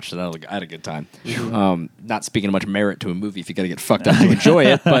up and watched it. I had a good time. Not speaking of much merit to a movie if you got to get fucked up to enjoy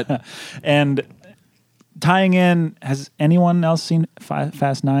it, but And tying in, has anyone else seen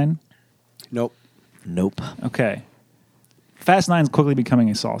Fast 9? Nope. Nope. Okay. Fast 9 is quickly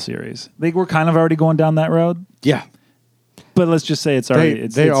becoming a Saw series. They were kind of already going down that road, Yeah. but let's just say it's already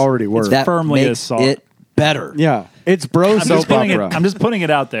They already were. It's That firmly a makes Saw. it better. Yeah. It's bro soap opera. I'm just putting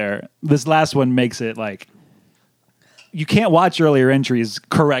it out there. This last one makes it like you can't watch earlier entries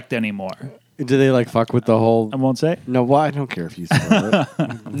correct anymore. Do they like fuck with the whole? I won't say. No, why? I don't care if you spoil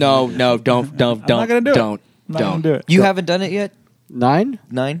it. no, don't. I'm not gonna do it. Don't. I'm not gonna do it. You haven't done it yet? 9?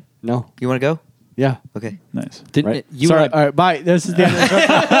 9? No. You want to go? Yeah. Okay. Nice. Didn't Right. it, you Sorry. and All right. Bye. This is the end of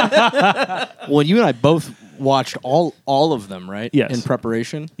the show. well, you and I both watched all of them, right? Yes. In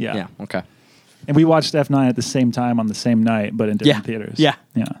preparation. Yeah. Yeah. Okay. And we watched F9 at the same time on the same night, but in different Yeah. theaters. Yeah.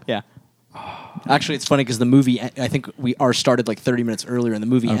 Yeah. Yeah. Actually, it's funny because the movie, I think ours started like 30 minutes earlier, and the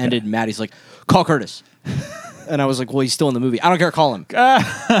movie ended, and Maddie's like, call Curtis. And I was like, well, he's still in the movie. I don't care, call him.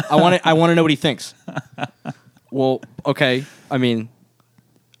 I want to know what he thinks. Well, okay. I mean,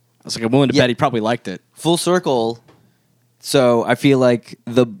 I was like, I'm willing to bet he probably liked it. Full circle. So I feel like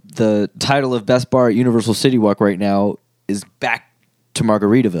the title of Best Bar at Universal City Walk right now is back to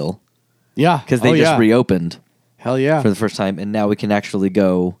Margaritaville Yeah. because they just reopened Hell yeah. for the first time, and now we can actually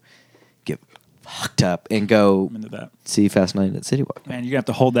go get fucked up and go I'm into that. see Fast 9 at City Walk. Man, you're gonna have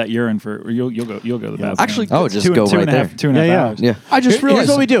to hold that urine for or you'll go to the bathroom. Actually, Oh, just go right there. 2.5 Yeah, hours. Yeah. I just Here's realized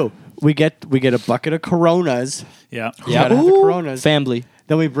what what we do. We get a bucket of Coronas. Yeah. We gotta have the Coronas. family.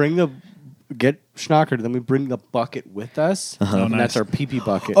 Then we get schnockered. Then we bring the bucket with us, Oh, and nice. that's our pee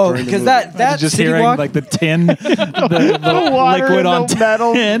bucket. Oh, during the because movie. that just City hearing Walk, like the tin, the water liquid in on the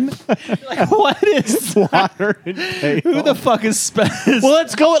metal. tin. Like, what is water and table. who the fuck is Well,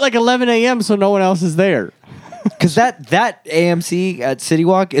 let's go at like 11 a.m. so no one else is there. because that AMC at City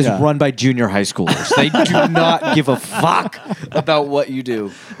Walk is Yeah. run by junior high schoolers. They do not give a fuck about what you do.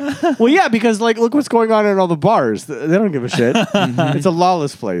 Well, yeah, because like look what's going on in all the bars. They don't give a shit. It's a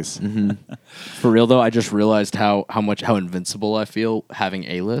lawless place. For real though, I just realized how invincible I feel having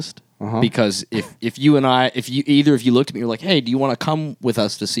A-list. Because if you either of you looked at me, you're like, hey, do you want to come with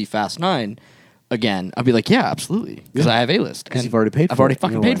us to see Fast 9 again? I'd be like, yeah, absolutely, because I have A-list. Because And you've already paid for it. I've already in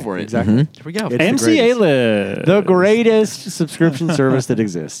fucking a paid way. for it. Exactly. Here we go. It's the MC greatest. A-List. The greatest subscription service that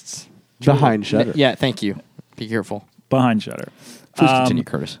exists. Behind Shutter. Yeah, thank you. Be careful. Behind Shutter. Please continue,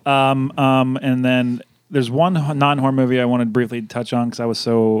 Curtis. And then there's one non-horror movie I wanted to briefly touch on because I was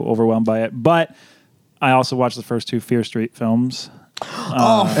so overwhelmed by it. But I also watched the first 2 Fear Street films.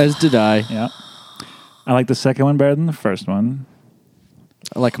 As did I. Yeah. I like the second one better than the first one,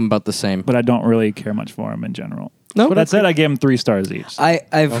 I like them about the same. but I don't really care much for them in general. No, But that said, I gave them 3 stars each.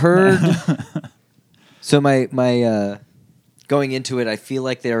 I've heard. So my going into it, I feel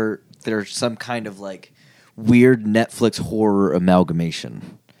like there's some kind of like weird Netflix horror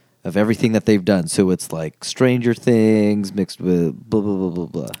amalgamation of everything that they've done. So it's like Stranger Things mixed with blah blah blah blah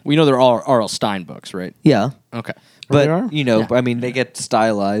blah. we know they're all R.L. Stein books, right? Yeah, Okay. but are? you know, Yeah. I mean, they get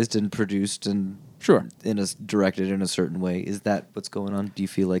stylized and produced and Sure. directed in a certain way. Is that what's going on? Do you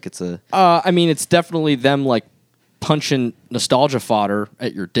feel like it's a I mean, it's definitely them like punching nostalgia fodder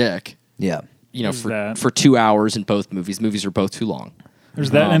at your dick. yeah? You know, There's that. for 2 hours in both movies. Movies are both too long. There's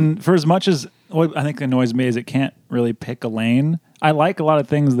that, and for as much as what I think annoys me is it can't really pick a lane. I like a lot of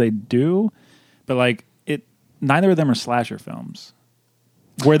things they do, but like it, neither of them are slasher films,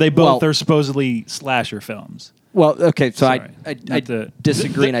 where they both Well- are supposedly slasher films. Well, okay, so Sorry. I Not to-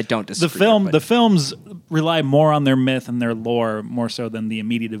 disagree and I don't disagree. The films rely more on their myth and their lore more so than the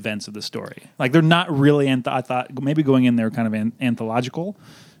immediate events of the story. Like they're not really. I thought maybe going in there kind of anthological,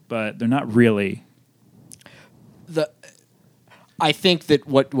 but they're not really. I think that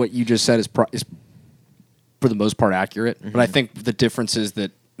what you just said is for the most part accurate, but I think the difference is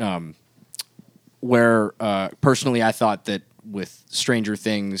that where personally I thought that with Stranger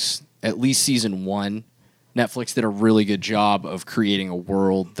Things, at least season 1, Netflix did a really good job of creating a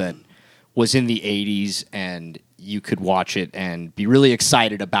world that was in the 80s and you could watch it and be really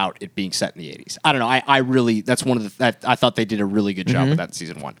excited about it being set in the 80s. I don't know. I really, that's one of the, I thought they did a really good job with that in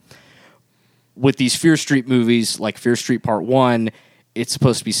season 1. With these Fear Street movies, like Fear Street Part 1, it's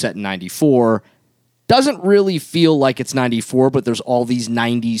supposed to be set in 94. Doesn't really feel like it's 94, but there's all these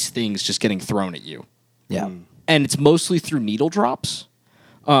 90s things just getting thrown at you. Yeah. And it's mostly through needle drops,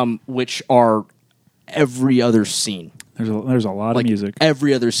 which are every other scene. There's a lot Like of music.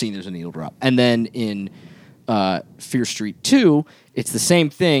 every other scene, there's a needle drop. And then in Fear Street 2, it's the same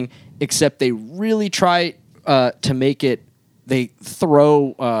thing, except they really try to make it. They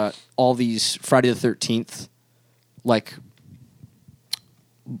throw all these Friday the 13th, like,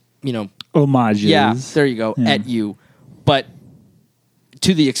 Homages. yeah, there you go, Yeah. at you. But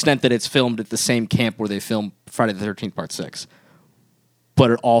to the extent that it's filmed at the same camp where they filmed Friday the 13th Part 6.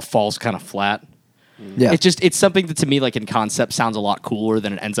 But it all falls kind of flat. Yeah. It's something that to me, like in concept, sounds a lot cooler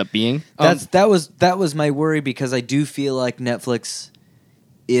than it ends up being. That was my worry, because I do feel like Netflix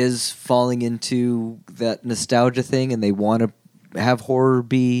is falling into that nostalgia thing, and they want to have horror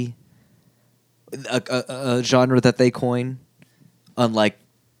be a genre that they coin, unlike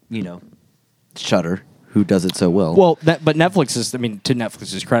Shudder, who does it so well. Well, but Netflix is, to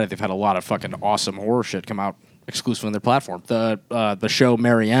Netflix's credit, they've had a lot of fucking awesome horror shit come out exclusive on their platform. The show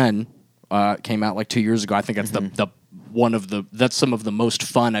Marianne came out like 2 years ago. I think that's that's some of the most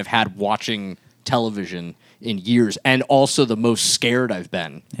fun I've had watching television in years, and also the most scared I've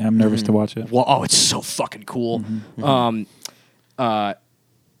been. Yeah, I'm nervous to watch it. Well, oh, it's so fucking cool.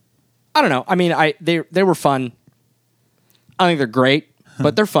 I don't know. I mean, they were fun. I think they're great,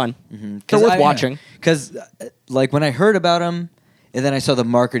 but they're fun. They're worth watching. Because, like, when I heard about them, and then I saw the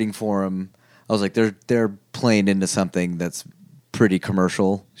marketing for them, I was like, they're playing into something that's pretty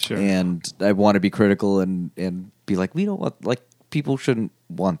commercial. Sure. And I want to be critical and be like, we don't want, like, people shouldn't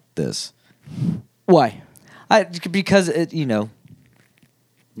want this. Why? Because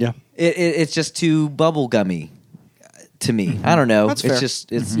Yeah. it's just too bubblegummy to me. I don't know. That's it's fair.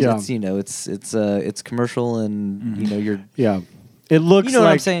 just it's Yeah. it's commercial, and you're Yeah. It looks You know what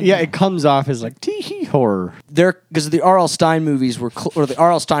I'm like, saying? yeah, it comes off as like tee-hee horror. Because the R.L. Stein movies or the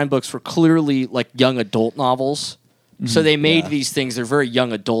R.L. Stein books were clearly like young adult novels. So they made these things. They're very young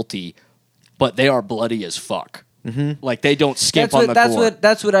adulty, but they are bloody as fuck. Like they don't skimp on the gore.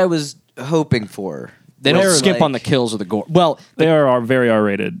 that's what I was hoping for. They don't Where, skimp like- on the kills or the gore. Well, They are very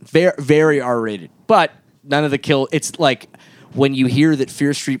R-rated. very, very R-rated, but none of the kill. It's like when you hear that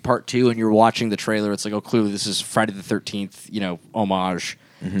Fear Street Part 2 and you're watching the trailer, it's like, oh, clearly this is Friday the 13th, homage.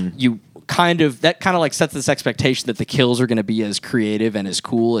 You kind of like sets this expectation that the kills are going to be as creative and as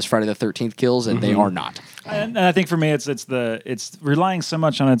cool as Friday the 13th kills, and they are not. And I think for me, it's relying so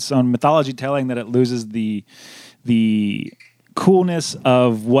much on its own mythology telling that it loses the coolness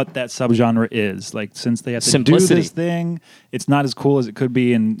of what that subgenre is. Like, since they have to Simplicity. do this thing, it's not as cool as it could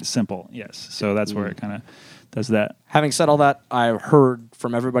be and simple. Yes, so that's where it kind of does that. Having said all that, I've heard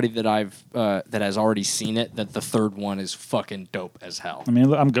from everybody that has already seen it that the third one is fucking dope as hell. I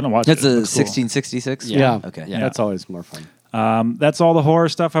mean, I'm gonna watch That's it. It a looks cool. 1666. Yeah. Okay. Yeah. That's always more fun. That's all the horror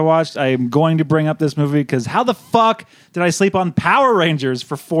stuff I watched. I'm going to bring up this movie because how the fuck did I sleep on Power Rangers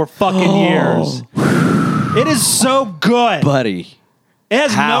for 4 fucking years? It is so good. buddy. It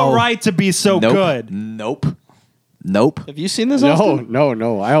has How? no right to be so Nope. good. Nope. Have you seen this? No, Austin?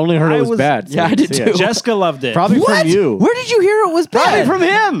 no. I only heard I it was was- bad. so Yeah, I didn't did see too. it. Jessica loved it. Probably What? from you. Where did you hear it was bad? Probably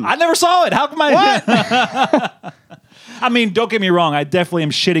from him. I never saw it. How come I? I mean, don't get me wrong. I definitely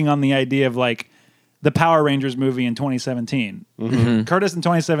am shitting on the idea of like the Power Rangers movie in 2017. Curtis in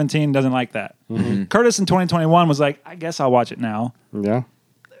 2017 doesn't like that. Curtis in 2021 was like, I guess I'll watch it now. Yeah.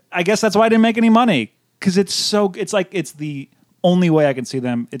 I guess that's why I didn't make any money, because it's the only way I can see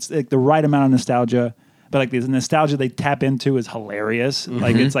them. It's like the right amount of nostalgia, but like the nostalgia they tap into is hilarious.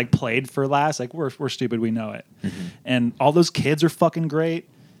 Like it's like played for laughs. Like we're stupid, we know it. And all those kids are fucking great.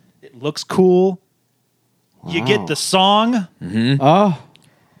 It looks cool. You get the song. Oh.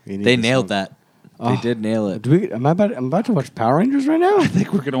 They nailed that. They did nail it. I'm about to watch Power Rangers right now? I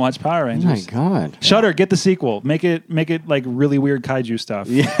think we're gonna watch Power Oh my Rangers. God. Shudder, get the sequel. Make it like really weird kaiju stuff.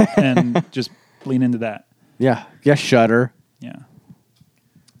 And just lean into that. Yeah. Yeah, Shudder. Yeah.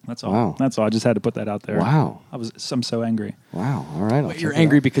 That's all. Wow. That's all. I just had to put that out there. Wow. I'm so angry. Wow. All right. But you're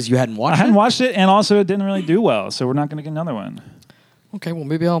angry because you hadn't I watched hadn't it? watched it, and also it didn't really do well, so we're not going to get another one. Okay, well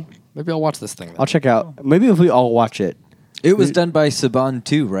maybe I'll watch this thing then. I'll check out. Maybe if we all watch it It was done by Saban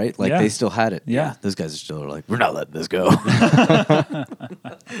too, right? Like Yeah. they still had it. Yeah. Those guys are still like, we're not letting this go.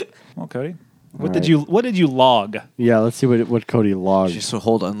 Well, Cody, what All did right. what did you log? Yeah, let's see what Cody logged. Just so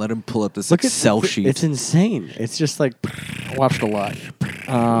hold on, let him pull up this Look Excel at sheet. It's insane. It's just like, I watched a lot.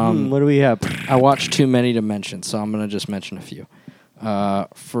 what do we have? I watched too many to mention, so I'm gonna just mention a few.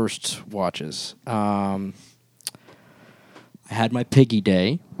 First watches. I had my piggy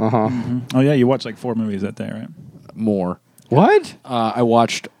day. Uh huh. Oh yeah, you watched like 4 movies that day, right? More. What? I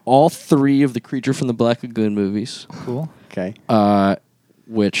watched all 3 of the Creature from the Black Lagoon movies, Cool. Okay.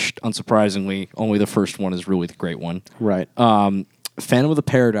 which, unsurprisingly, only the first one is really the great one. Right. Phantom of the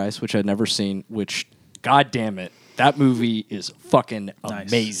Paradise, which I'd never seen, which, god damn it, that movie is fucking Nice.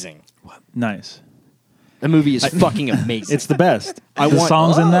 amazing. Nice. That movie is fucking amazing. It's the best. I the want-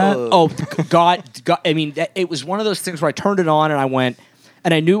 songs in that. Oh, God. I mean, it was one of those things where I turned it on and I went,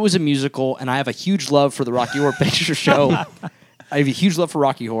 and I knew it was a musical, and I have a huge love for the Rocky Horror Picture Show. I have a huge love for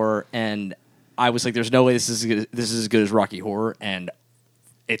Rocky Horror, and I was like, there's no way this is as good as Rocky Horror, and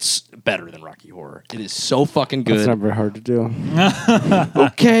it's better than Rocky Horror. It is so fucking That's good. not very hard to do.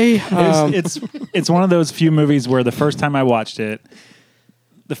 Okay. It's one of those few movies where the first time I watched it,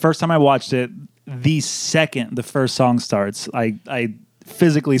 the second the first song starts, I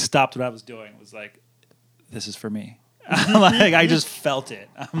physically stopped what I was doing. Was like, this is for me. Like I just felt it.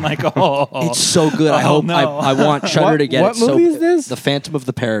 I'm like, oh, It's so good. I Oh, hope no. I want Shudder to get what it. So- movie is this? The Phantom of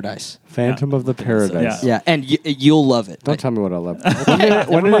the Paradise. Phantom of the Paradise. Yeah. Yeah, and you'll love it. Don't tell me what I love.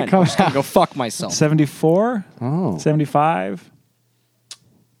 When did it come I'm just gonna out? go fuck myself. 74, Oh. 75.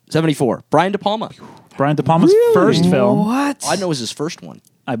 74. Brian De Palma. Brian De Palma's first film. What? I know it was his first one.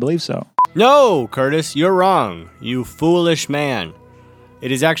 I believe so. No, Curtis, you're wrong. You foolish man.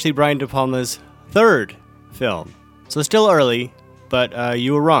 It is actually Brian De Palma's third film. So still early, but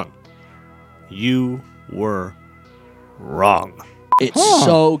you were wrong. You were wrong. It's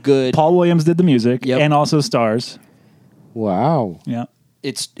so good. Paul Williams did the music Yep. and also stars. Wow. Yeah.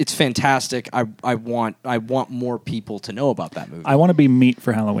 It's fantastic. I want more people to know about that movie. I want to be meat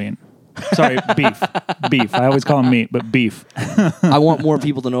for Halloween. Sorry, beef. Beef. I always call him meat, but beef. I want more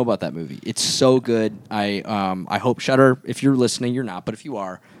people to know about that movie. It's so good. I hope Shudder, if you're listening, you're not, but if you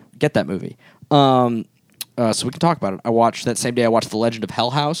are, get that movie. So we can talk about it. I watched that same day. I watched The Legend of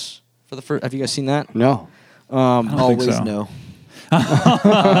Hell House for the first. Have you guys seen that? No. I don't think Always so. no.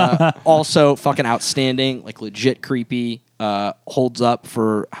 Also, fucking outstanding. Like legit creepy. Holds up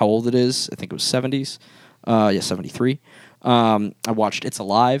for how old it is. I think it was 70s. 73. I watched It's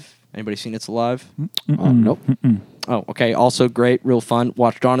Alive. Anybody seen It's Alive? Nope. Oh, okay. Also great, real fun.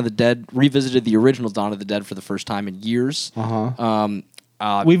 Watched Dawn of the Dead. Revisited the original Dawn of the Dead for the first time in years.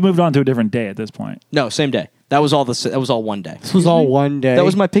 We've moved on to a different day at this point. No, same day. That was all one day. This was all one day. That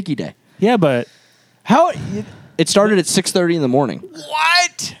was my picky day. Yeah, but How? It started at 6:30 in the morning.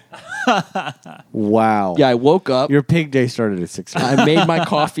 What? Wow. Yeah, I woke up. Your pig day started at 6. I made my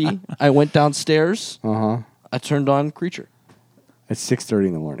coffee. I went downstairs. I turned on Creature. At 6:30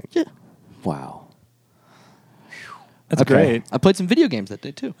 in the morning. Yeah. Wow. that's Okay. great. I played some video games that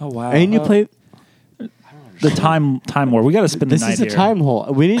day too. Oh wow! And you play. the time war. We got to spend the This night is a here time hole.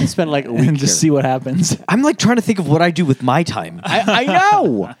 We need to spend like a week and just see what happens. I'm like trying to think of what I do with my time. I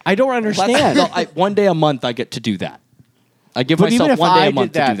know. I don't understand. No, one day a month I get to do that. I give But even myself if one day I a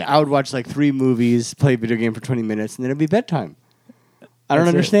month did that, to do that. I would watch like 3 movies, play a video game for 20 minutes, and then it'd be bedtime. I don't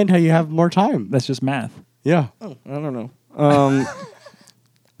That's it. understand how you have more time. That's just math. Yeah. I don't know.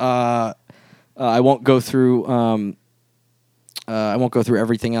 I won't go through. I won't go through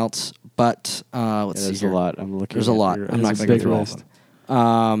everything else, but let's see There's here. a lot. I'm looking. There's a at lot. your- I'm not It's a going to go big through all list.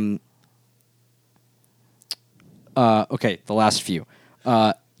 of them. Okay, the last few.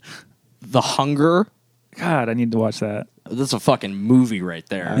 The Hunger. God, I need to watch that. That's a fucking movie right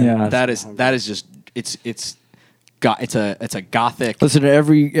there. Yeah. that is just it's a gothic. Listen to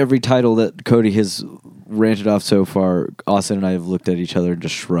every title that Cody has ranted off so far. Austin and I have looked at each other and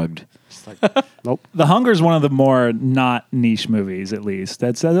just shrugged. Nope. The Hunger is one of the more not niche movies, at least.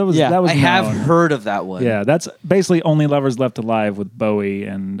 That was Yeah, that was I have known. heard of that one. Yeah, that's basically Only Lovers Left Alive with Bowie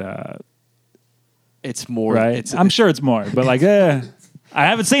and It's more right. I'm sure it's more, but like, I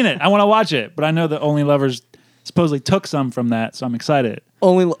haven't seen it. I want to watch it, but I know that Only Lovers supposedly took some from that, so I'm excited.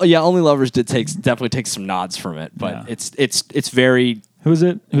 Only Lovers definitely takes some nods from it, but Yeah. it's very Who's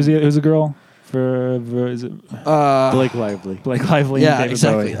it? Who's the girl? For is it Blake Lively. Blake Lively? and David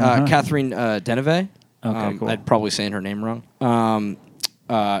exactly. Bowie? Uh-huh. Catherine Deneuve. Okay, cool. I'd probably saying her name wrong.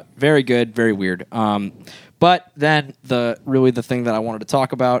 Very good, very weird. But then the thing that I wanted to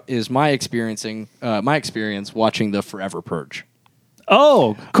talk about is my experience watching the Forever Purge,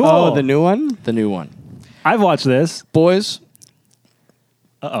 Oh, cool. Oh, the new one? the new one. I've watched this. Boys,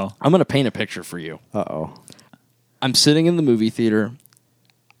 Uh-oh. I'm going to paint a picture for you. Uh-oh. I'm sitting in the movie theater.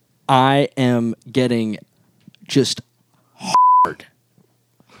 I am getting just hard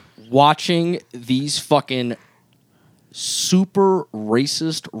watching these fucking super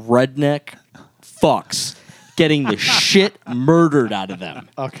racist redneck fucks getting the shit murdered out of them.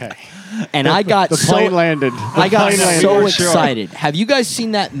 Okay. And I got The so plane landed. I got plane landed. so Sure. excited. Have you guys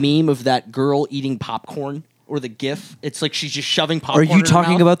seen that meme of that girl eating popcorn or the GIF? It's like she's just shoving Are popcorn. you in her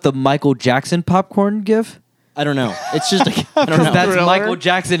talking mouth. about the Michael Jackson popcorn gif? I don't know. It's just like, I don't know. That's Thriller? Michael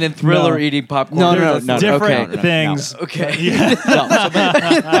Jackson and Thriller No. eating popcorn. No, no, no, There's no, different okay. things. Okay. No,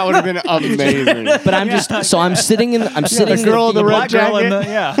 That would have been amazing. but I'm just so I'm sitting in the girl in the red jacket.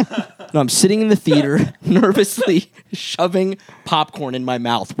 No, I'm sitting in the theater, nervously shoving popcorn in my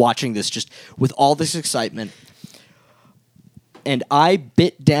mouth, watching this just with all this excitement. And I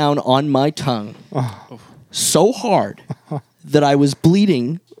bit down on my tongue so hard that I was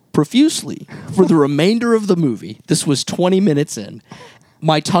bleeding profusely for the remainder of the movie. This was 20 minutes in.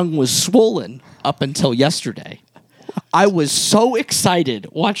 My tongue was swollen up until yesterday. I was so excited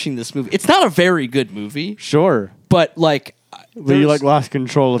watching this movie. It's not a very good movie, Sure. but like But you like lost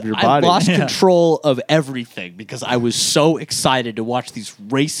control of your I body. lost control of everything because I was so excited to watch these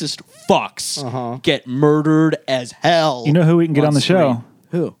racist fucks get murdered as hell. You know who we can get on the show?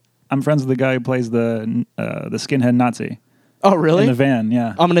 screen. Who? I'm friends with the guy who plays the skinhead Nazi Oh, really? in the van. Yeah.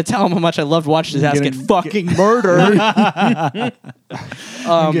 I'm going to tell him how much I loved watching his ass Get get him- fucking murdered.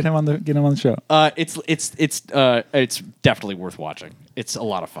 get him on the show. It's definitely worth watching. It's a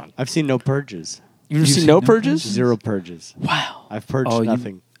lot of fun. I've seen no purges. You've seen No Purges? Zero purges. Wow. I've purged Oh,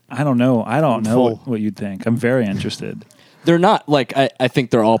 nothing. I don't know. I don't know full. what you'd think. I'm very interested. They're not like I think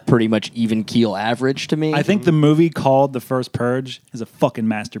they're all pretty much even keel average to me. I think the movie called The First Purge is a fucking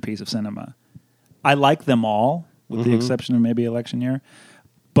masterpiece of cinema. I like them all, with the exception of maybe Election Year.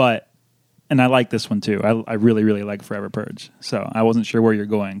 And I like this one too. I really, really like Forever Purge. So I wasn't sure where you're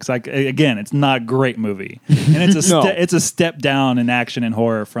going. Because, again, it's not a great movie. And it's a, No. it's a step down in action and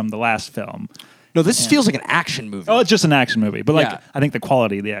horror from the last film. No, this feels like an action movie. Oh, it's just an action movie. But, Yeah. I think the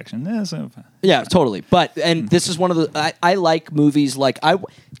quality of the action is... Yeah, totally. But this is one of the I like movies like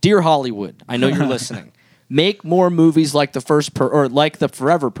Dear Hollywood. I know you're listening. Make more movies like the like the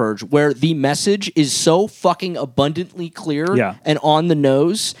Forever Purge, where the message is so fucking abundantly clear Yeah. and on the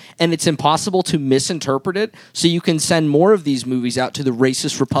nose, and it's impossible to misinterpret it. So you can send more of these movies out to the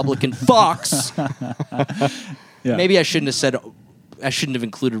racist Republican fucks. Yeah. Maybe I shouldn't have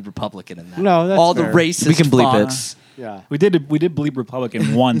included Republican in that. No, that's all fair. the racist. We can bleep it. fucks. Yeah. We did bleep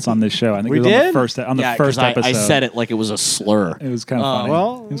Republican once on this show. I think We it was did? on the Yeah, first 'cause episode. I said it like it was a slur. It was kind of funny.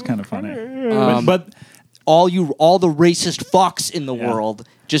 well, it was kind of funny. But all the racist fucks in the world,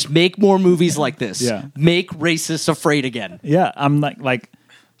 just make more movies like this. Yeah. Make racists afraid again. Yeah, I'm like,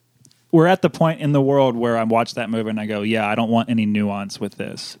 we're at the point in the world where I watch that movie and I go, yeah, I don't want any nuance with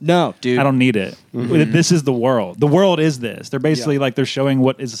this. No, dude. I don't need it. This is the world. The world is this. They're basically like they're showing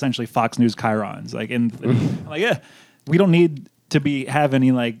what is essentially Fox News chyrons. Like, like, yeah, we don't need to have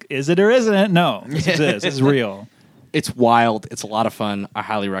any like, is it or isn't it? No, this is this. This is real. It's wild. It's a lot of fun. I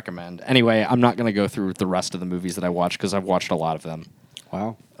highly recommend. Anyway, I'm not going to go through the rest of the movies that I watched because I've watched a lot of them.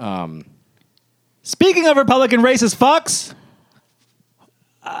 Wow. Speaking of Republican racist fucks,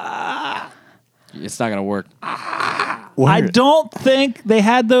 It's not going to work. I don't think they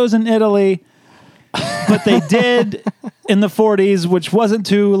had those in Italy, but they did in the 40s, which wasn't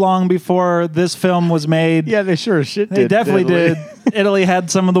too long before this film was made. Yeah, they sure as shit They did. definitely Italy. did. Italy had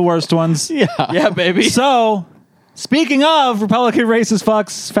some of the worst ones. Yeah, baby. So, speaking of Republican racist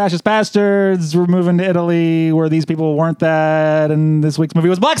fucks, fascist bastards, we're moving to Italy where these people weren't that. And this week's movie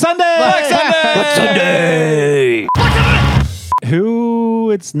was Black Sunday. Black Sunday. Who?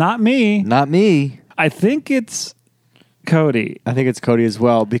 It's not me. Not me. I think it's Cody. I think it's Cody as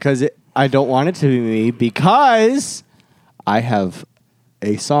well because I don't want it to be me because I have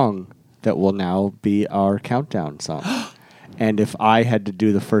a song that will now be our countdown song. And if I had to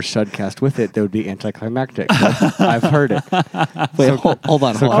do the first Shudcast with it, that would be anticlimactic. But I've heard it. Wait, hold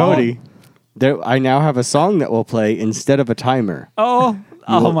on. So Cody, I now have a song that will play instead of a timer.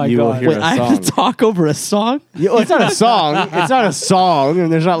 Oh my you will God. hear Wait, a I have song. to talk over a song? Yeah, well, it's not a song. It's not a song,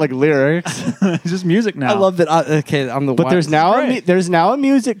 and there's not like lyrics. It's just music now. I love that. Okay, I'm the But there's now a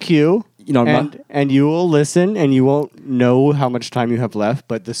music cue. You know, and you will listen, and you won't know how much time you have left,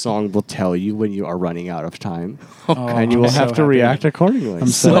 but the song will tell you when you are running out of time, and you will I'm have so to happy. react accordingly. I'm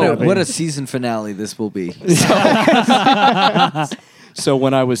so What happy. what a season finale this will be. So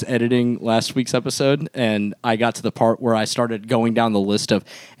when I was editing last week's episode and I got to the part where I started going down the list of,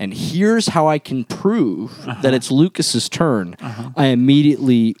 and here's how I can prove that it's Lucas's turn, I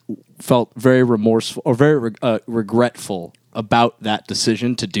immediately felt very remorseful or very regretful about that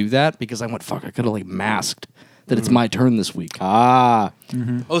decision to do that because I went, fuck, I could have like masked that it's my turn this week. Ah.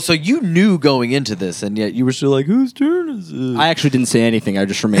 Oh, so you knew going into this, and yet you were still like, whose turn is it? I actually didn't say anything. I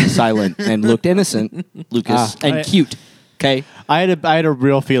just remained silent and looked innocent, Lucas, and cute. Okay. I had a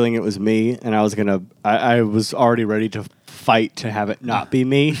real feeling it was me, and I was already ready to fight to have it not be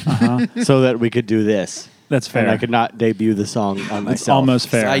me, so that we could do this. That's fair. And I could not debut the song on That's myself. almost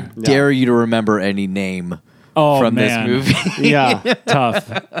fair. I dare you to remember any name from man. this movie. Yeah.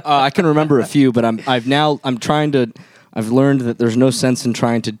 Tough. I can remember a few, but I've learned that there's no sense in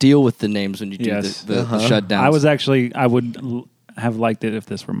trying to deal with the names when you do Yes. the shutdowns. I would have liked it if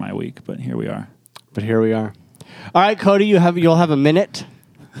this were my week, but here we are. But here we are. All right, Cody, you'll have a minute.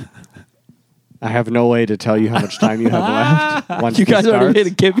 I have no way to tell you how much time you have left. Once You guys this already starts. made to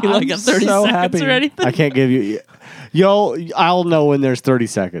give me like a 30 so seconds happy. or anything. I can't give you. I'll know when there's 30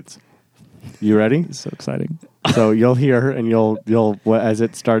 seconds. You ready? It's so exciting. So you'll hear, and you'll as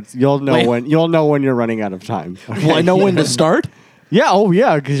it starts. You'll know Wait. when you're running out of time. Will I know when to start? Yeah. Oh,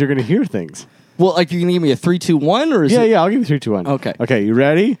 yeah. Because you're gonna hear things. Well, like you're gonna give me a 3, 2, 1, or is Yeah. it? Yeah. I'll give you 3, 2, 1. Okay. Okay. You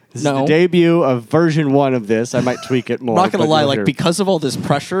ready? This No. is the debut of version 1 of this. I might tweak it more. I'm not gonna but lie. you'll Like hear. because of all this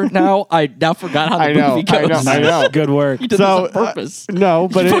pressure, now I now forgot how the I know, movie I goes. know, I know. Good work. You did So, this on purpose. No,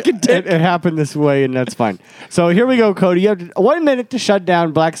 but You fucking dick. it happened this way, and that's fine. So here we go, Cody. You have 1 minute to shut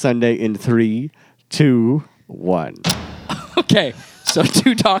down Black Sunday in 3, 2, 1. Okay, so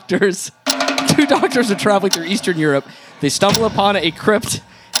two doctors are traveling through Eastern Europe. They stumble upon a crypt,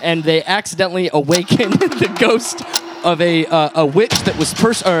 and they accidentally awaken the ghost of a witch that was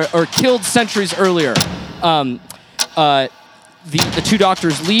or killed centuries earlier. The two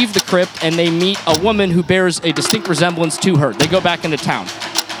doctors leave the crypt, and they meet a woman who bears a distinct resemblance to her. They go back into town.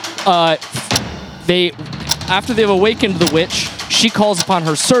 After they've awakened the witch, she calls upon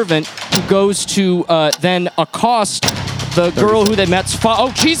her servant, who goes to then accost the girl who they met's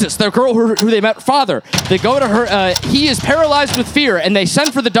the girl who they met father. They go to her. He is paralyzed with fear, and they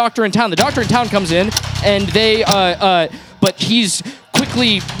send for the doctor in town. The doctor in town comes in, and but he's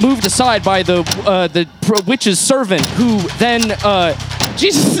quickly moved aside by the witch's servant, who then.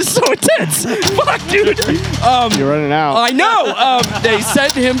 Jesus, this is so intense. Fuck, dude. You're running out. I know. They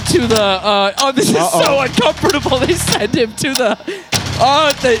send him to the. This is so uncomfortable. They send him to the.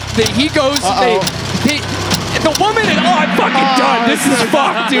 He goes. The woman. I'm fucking done. This is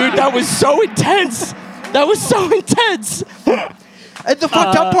fucked, dude. That was so intense. And the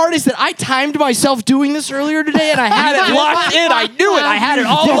fucked up part is that I timed myself doing this earlier today, and I had it locked in. I knew it. I had it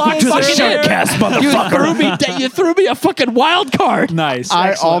all locked in. You threw me a fucking wild card. Nice. I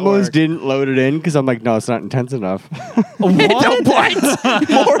Excellent almost work. didn't load it in because I'm like, no, it's not intense enough. What? More intense.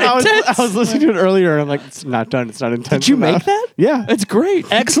 I was listening to it earlier, and I'm like, it's not done. It's not intense. Did you enough. make that? Yeah. It's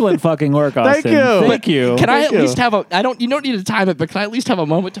great. Excellent fucking work, Austin. you. Thank you. Can I Thank at you. least have a? You don't need to time it, but can I at least have a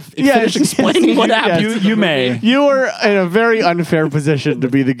moment to Yeah, finish it's- explaining what yeah, happened? You may. You were in a very unfair position to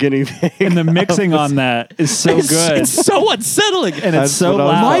be the guinea pig. And the mixing on that is so good. It's so unsettling. and That's it's so what I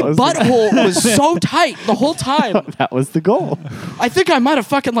was- loud. My was- butthole was so tight the whole time. That was the goal. I think I might have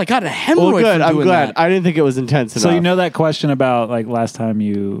fucking like got a hemorrhoid Well, good. from I'm doing glad. that. I didn't think it was intense enough. So you know that question about like last time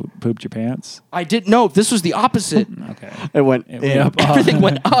you pooped your pants? I didn't know. This was the opposite. Okay. it went. It in. went up. Everything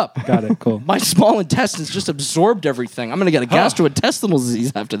went up. Got it. Cool. My small intestines just absorbed everything. I'm gonna get a gastrointestinal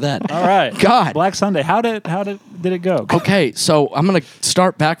disease after that. All right. God. Black Sunday. How did it go? Okay, so I'm gonna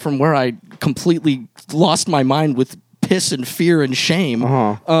start back from where I completely lost my mind with piss and fear and shame.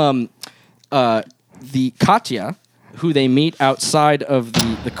 The Katya, who they meet outside of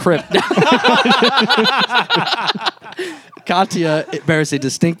the crypt. Katya bears a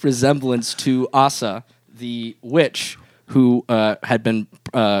distinct resemblance to Asa, the witch who had been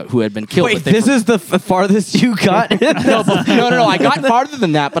killed. Wait, but they this is the farthest you got? no. I got farther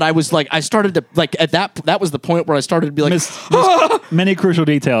than that, but I was like, I started to like at that was the point where I started to be like, Many crucial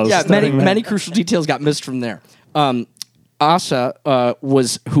details. yeah, starting there. many crucial details got missed from there. Asa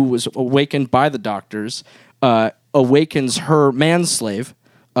who was awakened by the doctors, awakens her manslave,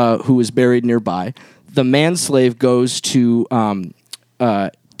 who is buried nearby. The manslave goes to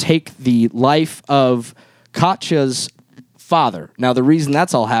take the life of Katya's father. Now, the reason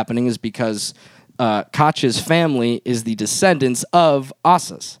that's all happening is because Katya's family is the descendants of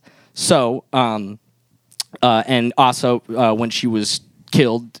Asa's. So, and Asa, when she was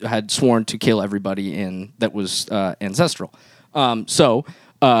killed, had sworn to kill everybody that was ancestral. So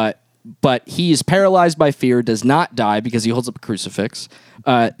but he is paralyzed by fear, does not die because he holds up a crucifix.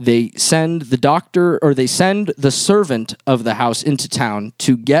 They send the doctor, or they send the servant of the house into town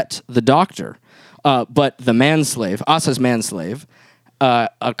to get the doctor. But the manslave, Asa's manslave,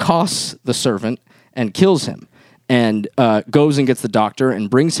 accosts the servant and kills him, and goes and gets the doctor and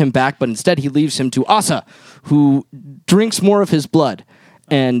brings him back, but instead he leaves him to Asa, who drinks more of his blood.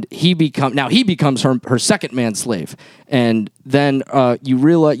 And he becomes her second manslave, and then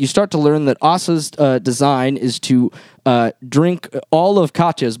you start to learn that Asa's design is to drink all of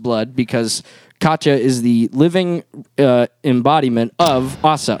Katya's blood, because Katya is the living embodiment of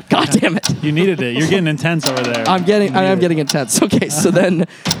Asa. God damn it! You needed it. You're getting intense over there. I'm getting intense. Okay, so then turn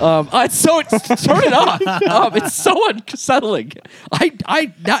it off. It's so unsettling. Being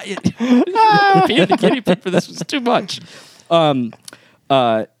the guinea pig for this was too much. Where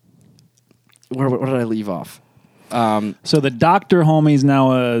did I leave off? So the doctor homie's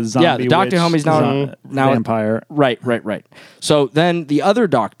now a zombie. Yeah, the doctor witch, homie's now vampire. Right. So then the other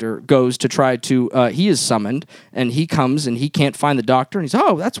doctor goes to try to. He is summoned, and he comes, and he can't find the doctor, and he's,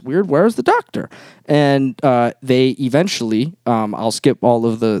 oh, that's weird. Where's the doctor? And they eventually, I'll skip all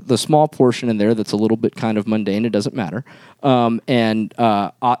of the small portion in there that's a little bit kind of mundane. It doesn't matter. The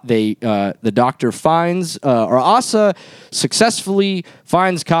doctor finds, or Asa successfully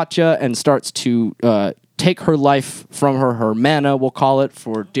finds Katya and starts to take her life from her mana, we'll call it,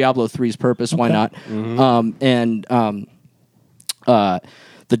 for Diablo 3's purpose. Why not? Mm-hmm. The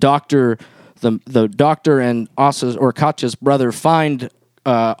doctor and Asa's, or Katya's brother, find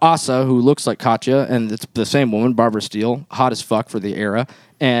Asa, who looks like Katya, and it's the same woman, Barbara Steele, hot as fuck for the era,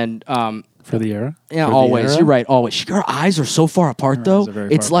 and for the era. Yeah, For always. the era? You're right. Always. Her eyes are so far apart, though. eyes are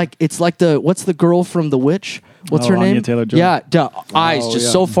very It's far like the what's the girl from The Witch? What's her Anya name? Taylor-Joy. Yeah, eyes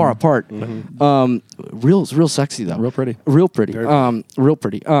just so far apart. Real sexy though. Real pretty. Real pretty. Real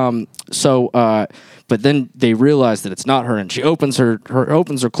pretty. But then they realize that it's not her, and she opens her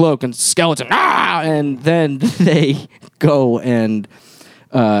cloak, and skeleton. And then they go and.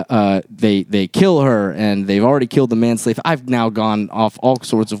 They kill her, and they've already killed the manslave. I've now gone off all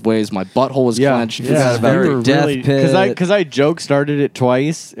sorts of ways. My butthole is clenched. Yeah. About You her were death really- pit. Because I started it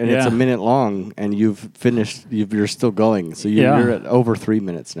twice, and it's Yeah. a minute long, and you've finished. You're still going, so Yeah. you're at over 3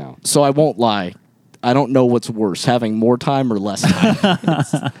 minutes now. So I won't lie. I don't know what's worse, having more time or less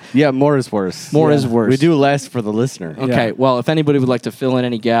time. Yeah, more is worse. More is worse. We do less for the listener. Okay, Yeah. well, if anybody would like to fill in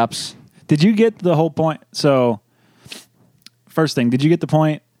any gaps. Did you get the whole point? So, first thing, did you get the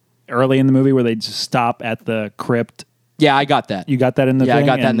point early in the movie where they just stop at the crypt? Yeah, I got that. You got that in the Yeah, I thing?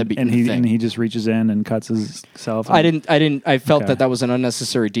 got that in And- the and thing. he just reaches in and cuts himself. I didn't. I felt Okay. that was an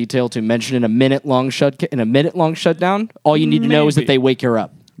unnecessary detail to mention in a minute long shutdown. All you need to know is that Maybe. they wake her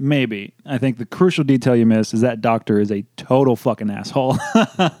up. Maybe. I think the crucial detail you missed is that doctor is a total fucking asshole.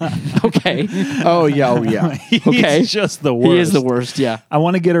 Okay. Oh yeah. He's Okay. just the worst. He is the worst. Yeah. I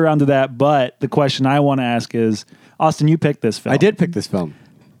want to get around to that, but the question I want to ask is, Austin, you picked this film. I did pick this film.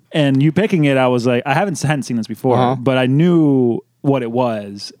 And you picking it, I was like, I hadn't seen this before, Uh-huh. but I knew what it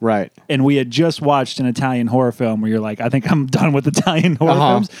was. Right. And we had just watched an Italian horror film where you're like, I think I'm done with Italian horror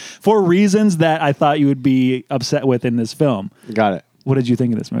films for reasons that I thought you would be upset with in this film. Got it. What did you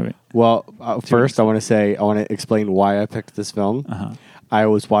think of this movie? Well, first I want to explain why I picked this film. I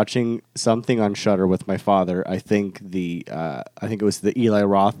was watching something on Shudder with my father. I think it was the Eli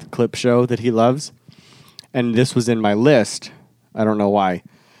Roth clip show that he loves, and this was in my list. I don't know why.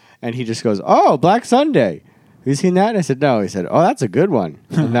 And he just goes, "Oh, Black Sunday. Have you seen that?" And I said, "No." He said, "Oh, that's a good one."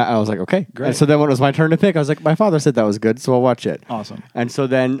 And I was like, "Okay, great." And so then when it was my turn to pick, I was like, "My father said that was good, so I'll watch it." Awesome. And so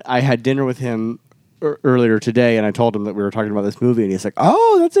then I had dinner with him earlier today, and I told him that we were talking about this movie, and he's like,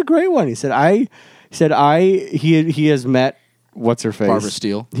 "Oh, that's a great one." He said, he has met what's her face, Barbara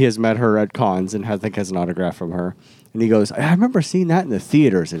Steele. He has met her at cons and has an autograph from her. And he goes, "I remember seeing that in the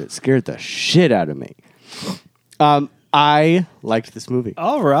theaters, and it scared the shit out of me." I liked this movie.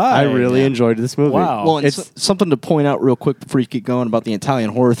 All right. I really enjoyed this movie. Wow. Well, and It's something to point out real quick before you keep going about the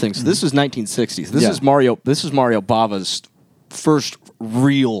Italian horror thing. So this is 1960s. This Yeah. is Mario Bava's first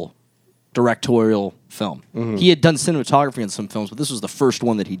real directorial film. He had done cinematography on some films, but this was the first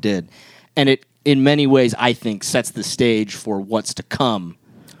one that he did, and it, in many ways, I think, sets the stage for what's to come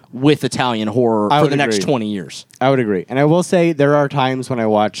with Italian horror I for would the next agree. 20 years. I would agree. And I will say there are times when I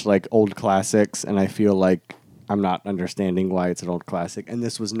watch like old classics and I feel like I'm not understanding why it's an old classic. And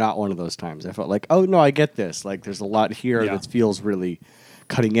this was not one of those times. I felt like, oh no, I get this. Like there's a lot here Yeah. that feels really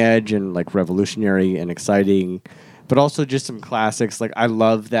cutting edge and like revolutionary and exciting. But also just some classics. Like I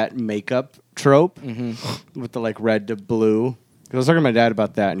love that makeup trope with the like red to blue. 'Cause I was talking to my dad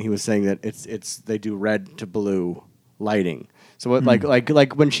about that, and he was saying that it's they do red to blue lighting. So what,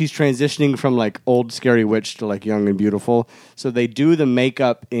 like when she's transitioning from like old scary witch to like young and beautiful. So they do the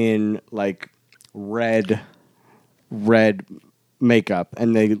makeup in like red makeup,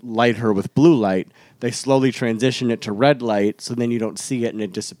 and they light her with blue light. They slowly transition it to red light, so then you don't see it and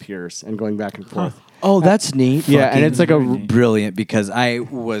it disappears and going back and forth. Oh, that's neat. Yeah, and it's like a brilliant because I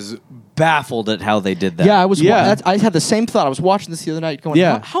was baffled at how they did that. Yeah, I was. Yeah. I had the same thought. I was watching this the other night, going,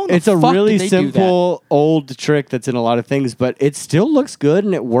 yeah. how in the it's a fuck really did they do that? simple old trick that's in a lot of things, but it still looks good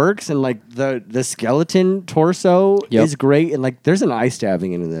and it works. And like the skeleton torso Yep. is great, and like there's an eye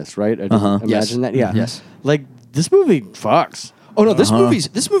stabbing into this, right? I didn't imagine Yes. that. Yeah. Yes. Like this movie fucks. Oh no, this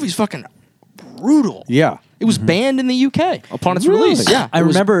movie's fucking brutal. Yeah. It was banned in the UK upon its Really? release. Yeah, I it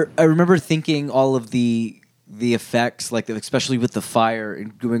was- remember thinking all of the effects, like especially with the fire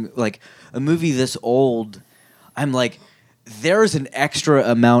and doing like a movie this old. I'm like, there's an extra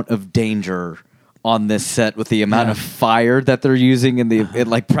amount of danger on this set with the amount of fire that they're using in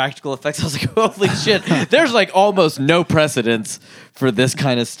like practical effects. I was like, holy shit! There's like almost no precedence for this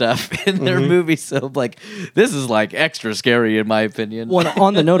kind of stuff in their movies. So like, this is like extra scary in my opinion. Well,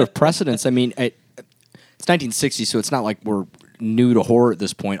 on the note of precedence, I mean, it's 1960, so it's not like we're new to horror at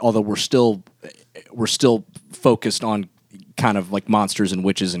this point. Although we're still focused on kind of like monsters and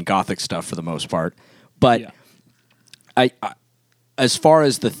witches and gothic stuff for the most part. But I as far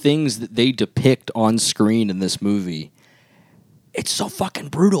as the things that they depict on screen in this movie, it's so fucking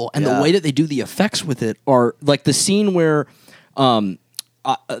brutal, and the way that they do the effects with it are like the scene where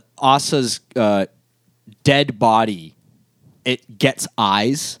Asa's dead body, it gets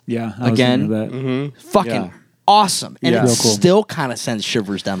eyes. Yeah, I was again. thinking of that. Fucking Yeah. awesome, and Yeah. it Real cool. still kind of sends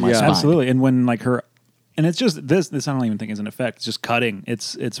shivers down my Yeah. spine. Absolutely. And when like her, and it's just this I don't even think is an effect. It's just cutting.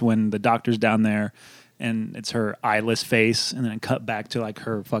 It's when the doctor's down there, and it's her eyeless face, and then it cut back to like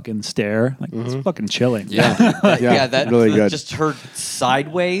her fucking stare. Like it's fucking chilling. Yeah, that really good. just her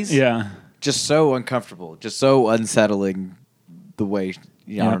sideways. yeah. Just so uncomfortable, just so unsettling. The way, I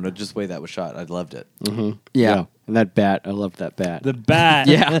Yeah. don't know, just the way that was shot. I loved it. yeah. And that bat, I loved that bat. The bat.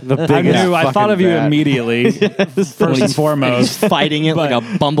 Yeah. the I biggest knew. I thought fucking of you bat. immediately. First and foremost. He's fighting it like But-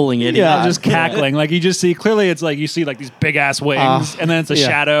 a bumbling idiot. Yeah, just cackling. Like you just see clearly, it's like you see like these big ass wings, and then it's a yeah.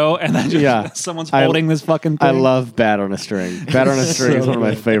 shadow, and then just Yeah. someone's I- holding this fucking thing. I love bat on a string. Bat on a string is one of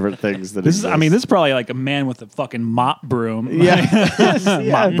my favorite things. That This is. I exists. mean, this is probably like a man with a fucking mop broom. Yeah.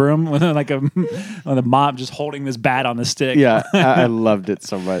 Mop broom with like a mop just holding this bat on the stick. Yeah, I loved it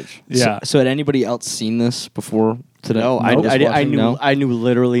so much. Yeah. So had anybody else seen this before today? No, I knew No? I knew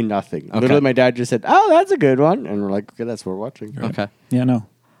literally nothing. Okay. Literally, my dad just said, "Oh, that's a good one," and we're like, "Okay, that's what we're watching." Okay. Yeah. No.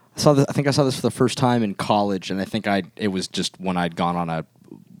 I think I saw this for the first time in college, and I think it was just when I'd gone on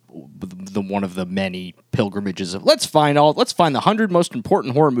one of the many pilgrimages of let's find the 100 most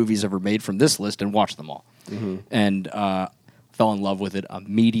important horror movies ever made from this list and watch them all, and fell in love with it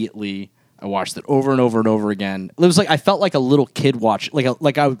immediately. I watched it over and over and over again. It was like I felt like a little kid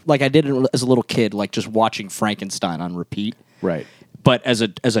like I did it as a little kid, like just watching Frankenstein on repeat. Right. But as a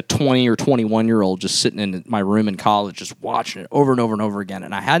 20 or 21-year-old just sitting in my room in college just watching it over and over and over again,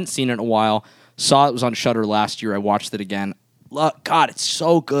 and I hadn't seen it in a while. Saw it was on Shudder last year. I watched it again. God, it's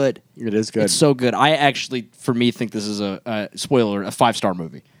so good. It is good. It's so good. I actually, for me, think this is a spoiler, a 5-star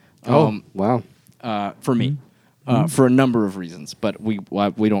movie. Wow. For me, for a number of reasons, but we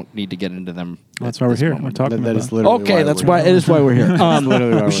don't need to get into them. That's why we're here. We're talking That about is that. literally Okay, that's we're why. It is why we're here.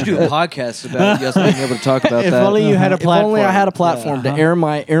 literally why We should do we're a podcast about us being able to talk about If that. only you had a If platform. only I had a platform to air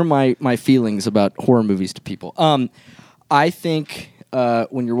my feelings about horror movies to people. I think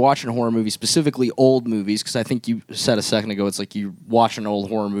when you're watching a horror movie, specifically old movies, because I think you said a second ago, it's like you watch an old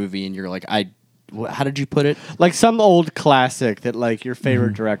horror movie and you're like, how did you put it? like some old classic that like your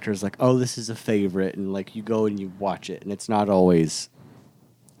favorite director is like, oh, this is a favorite, and like you go and you watch it, and it's not always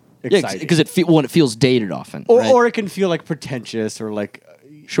exciting. Because it feels dated often. or, right? or it can feel like pretentious or like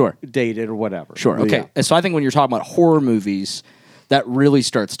Sure. dated or whatever. Sure. But Okay. yeah. And so I think when you're talking about horror movies, that really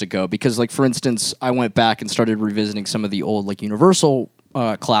starts to go because, like, for instance, I went back and started revisiting some of the old, like, Universal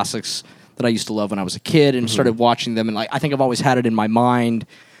classics that I used to love when I was a kid, and started watching them. And like, I think I've always had it in my mind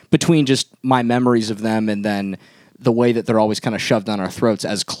between just my memories of them and then the way that they're always kind of shoved down our throats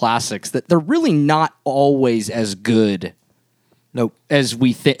as classics, that they're really not always as good. Nope. As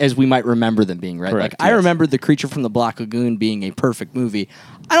we might remember them being, right? Correct, Like I yes. remember The Creature from the Black Lagoon being a perfect movie.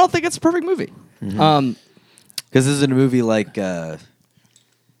 I don't think it's a perfect movie. Because this is in a movie like The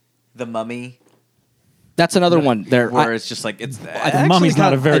Mummy, That's another one there. where it's just like it's. The Mummy's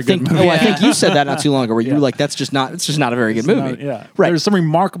not a very good movie. Oh, I think you said that not too long ago. Where you were like, "That's just not. It's just not a very good movie." Yeah. Right. There's some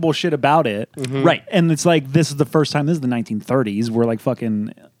remarkable shit about it. Right. And it's like, this is the first time, this is the 1930s. We're like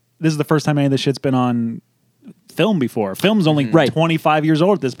fucking, this is the first time any of this shit's been on film before. Film's only Right. 25 years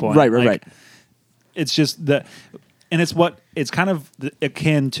old at this point. Right. It's just that, and it's kind of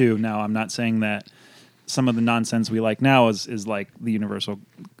akin to, now I'm not saying that some of the nonsense we like now is like the universal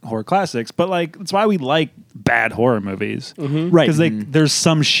horror classics, but like that's why we like bad horror movies, Right. Because there's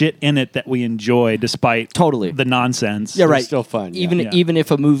some shit in it that we enjoy despite Totally. the nonsense. Yeah, right. still fun, yeah. Even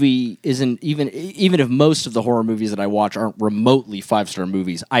if a movie isn't even if most of the horror movies that I watch aren't remotely 5-star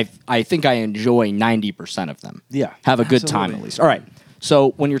movies, I think I enjoy 90% of them. Yeah. Have a good time Absolutely. at least. All right. So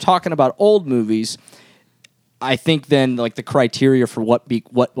when you're talking about old movies, I think then like the criteria for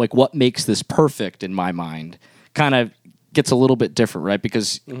what makes this perfect in my mind kind of gets a little bit different, right?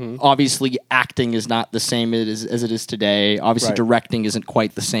 Because obviously acting is not the same as it is today. Obviously Right. directing isn't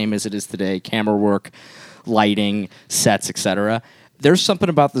quite the same as it is today. Camera work, lighting, sets, etc. There's something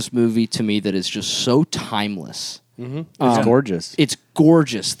about this movie to me that is just so timeless. It's gorgeous. It's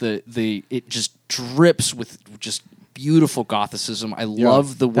gorgeous. It just drips with just beautiful gothicism. I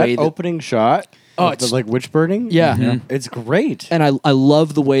love the way that opening shot. Oh, of the, it's- like witch burning. Yeah. It's great. and I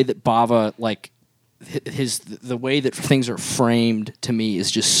love the way that Bava like the way that things are framed to me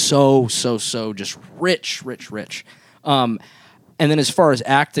is just so just rich. And then as far as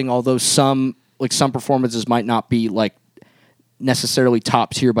acting, although some performances might not be like necessarily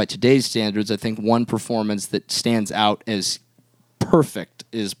top tier by today's standards, I think one performance that stands out as perfect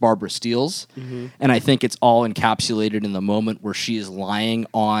is Barbara Steele's, and I think it's all encapsulated in the moment where she is lying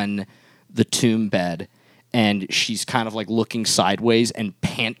on the tomb bed and she's kind of like looking sideways and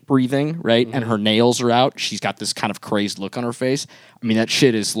pant breathing, right? And her nails are out. She's got this kind of crazed look on her face. I mean, that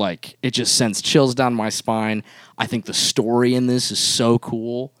shit is like, it just sends chills down my spine. I think the story in this is so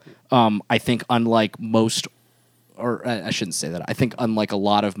cool. I think unlike most, or I shouldn't say that. I think unlike a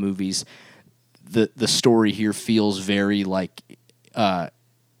lot of movies, the story here feels very like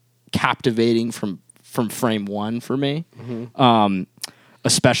captivating from frame one for me.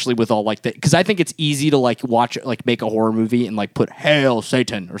 Especially with all like that, because I think it's easy to like watch like make a horror movie and like put "Hail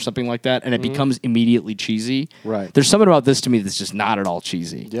Satan" or something like that, and it becomes immediately cheesy. Right. There's something about this to me that's just not at all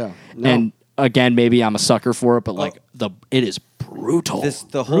cheesy. Yeah. No. And again, maybe I'm a sucker for it, but like it is brutal.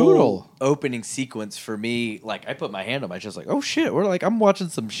 The Brutal. whole opening sequence for me, like I put my hand on my chest, like, oh shit, I'm watching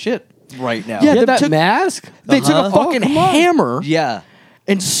some shit right now. Yeah, Yeah, they that took- mask. they took a Uh-huh. fucking hammer yeah.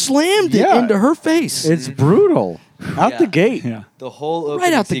 and slammed it Yeah. into her face. It's brutal. Out the Yeah. gate. Yeah. The whole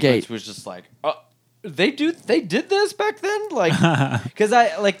opening out the sequence gate. was just like, they did this back then, like, because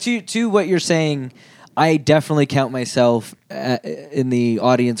I like to what you're saying. I definitely count myself in the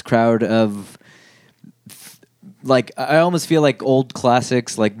audience crowd of, like, I almost feel like old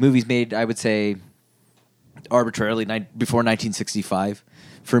classics, like movies made, I would say, arbitrarily before 1965,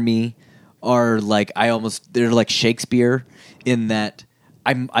 for me, are like they're like Shakespeare in that.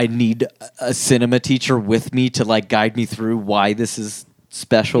 I need a cinema teacher with me to like guide me through why this is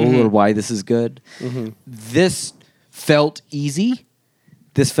special or why this is good. This felt easy.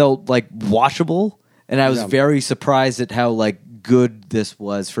 This felt like watchable, and I was Yeah. very surprised at how like good this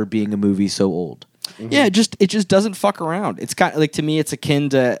was for being a movie so old. Yeah, it just doesn't fuck around. It's kind of like, to me, it's akin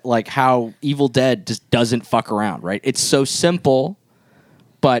to like how Evil Dead just doesn't fuck around, right? It's so simple,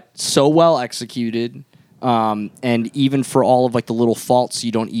 but so well executed. And even for all of like the little faults,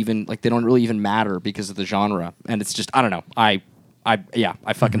 you don't even like, they don't really even matter because of the genre. And it's just, I don't know. I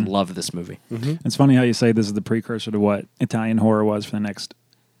fucking love this movie. It's funny how you say this is the precursor to what Italian horror was for the next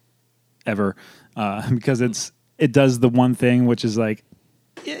ever, because it does the one thing which is like,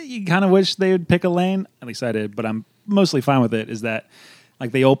 you kind of wish they would pick a lane. At least I did, but I'm mostly fine with it. Is that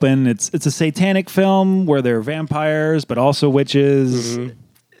like they open? It's a satanic film where they're vampires but also witches.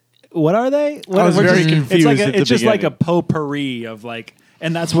 What are they? I was very It's confused like at the it's just like a beginning. potpourri of like,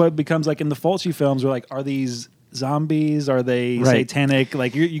 and that's what it becomes like in the Fulci films. Where like, are these zombies? Are they Right. satanic?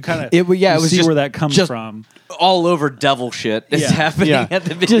 Like you kind of It was see just- where that comes just from. All over devil shit is Yeah. happening Yeah. at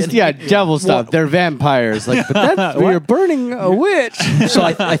the beginning. Just devil stuff. They're vampires. Like, but that's What? you're burning a witch. So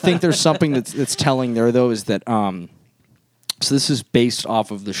I think there's something that's telling there though, is that so this is based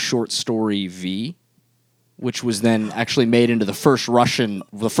off of the short story V, which was then actually made into the first Russian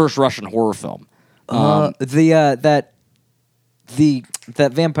horror film.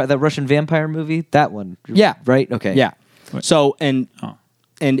 That vampire, that Russian vampire movie, that one. Yeah. Right. Okay. Yeah. So and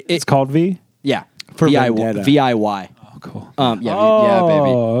It's called V. yeah, For VIY. Vendetta. Oh, cool. Yeah, yeah,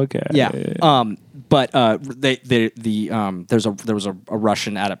 baby. Okay. Yeah. But there was a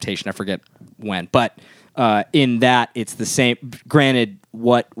Russian adaptation. I forget when, but in that it's the same. Granted,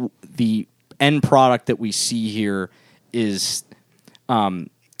 what the end product that we see here is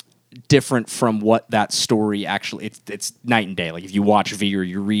different from what that story actually. It's night and day. Like if you watch V or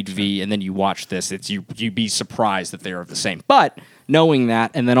you read V and then you watch this, it's you'd be surprised that they are the same. But knowing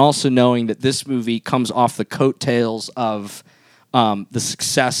that, and then also knowing that this movie comes off the coattails of the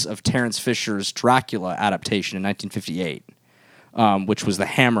success of Terence Fisher's Dracula adaptation in 1958, which was the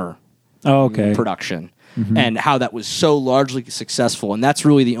Hammer production. Mm-hmm. And how that was so largely successful, and that's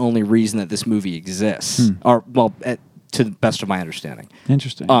really the only reason that this movie exists, or to the best of my understanding.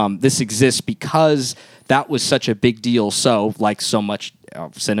 Interesting. This exists because that was such a big deal. So, like so much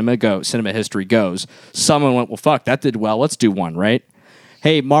cinema history goes, someone went, well, fuck, that did well. Let's do one, right?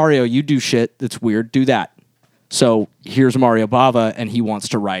 Hey, Mario, you do shit that's weird. Do that. So here's Mario Bava, and he wants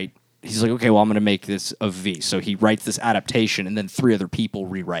to write. He's like, okay, well, I'm going to make this a V. So he writes this adaptation, and then 3 other people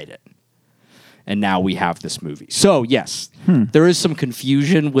rewrite it. And now we have this movie. So, yes, there is some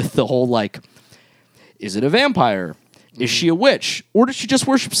confusion with the whole, like, is it a vampire? Is she a witch? Or does she just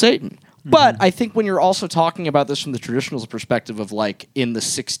worship Satan? But I think when you're also talking about this from the traditional perspective of, like, in the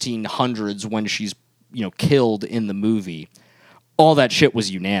 1600s when she's, killed in the movie, all that shit was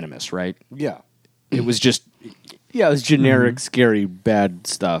unanimous, right? Yeah. It was just... Yeah, it was generic, scary, bad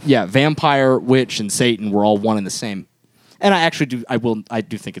stuff. Yeah, vampire, witch, and Satan were all one and the same. And I actually do. I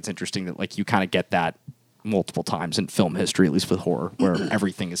do think it's interesting that like you kind of get that multiple times in film history, at least with horror, where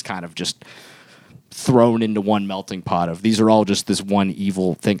everything is kind of just thrown into one melting pot of these are all just this one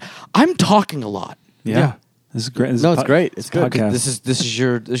evil thing. I'm talking a lot. Yeah. This is great. It's great. It's good. Podcast. This is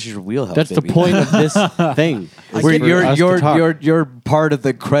your wheelhouse. That's baby. the point of this thing. You're part of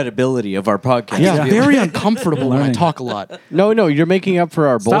the credibility of our podcast. Yeah, very uncomfortable when I Learning. talk a lot. No, you're making up for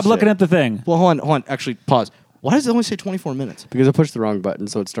our bullshit. Stop looking at the thing. Well, hold on. Actually, pause. Why does it only say 24 minutes? Because I pushed the wrong button,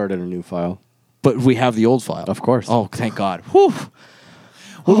 so it started a new file. But we have the old file. Of course. Oh, thank God. Whew.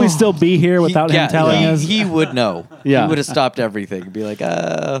 Would we still be here without him telling us? He would know. Yeah. He would have stopped everything and be like,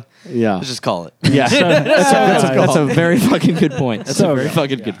 Yeah. let's just call it. Yeah, that's a very fucking good point. That's So a very good.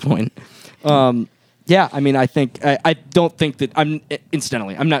 fucking good point. Yeah, I mean, I don't think that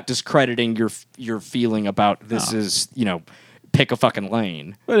I'm not discrediting your feeling about this is pick a fucking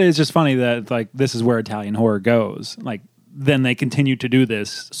lane. But it's just funny that like this is where Italian horror goes. Like then they continue to do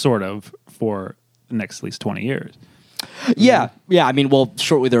this sort of for the next at least 20 years. Yeah. I mean, well,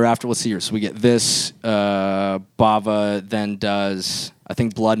 shortly thereafter, let's see here. So we get this. Bava then does, I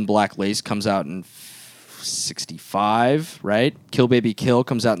think, Blood and Black Lace comes out in 65, right? Kill Baby Kill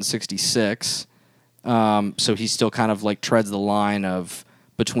comes out in 66. So he still kind of like treads the line of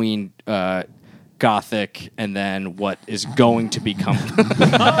between Gothic and then what is going to become. It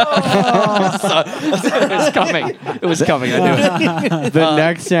was coming. I knew it. The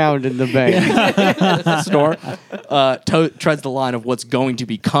next sound in the bank. Snore. Treads the line of what's going to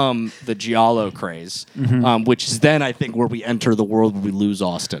become the Giallo craze, which is then I think where we enter the world where we lose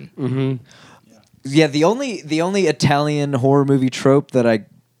Austin. Mm-hmm. Yeah, the only Italian horror movie trope that I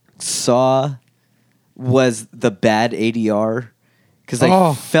saw was the bad ADR. Because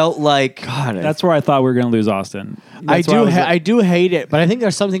I felt like That's where I thought we were going to lose Austin. I That's why was I do hate it, but I think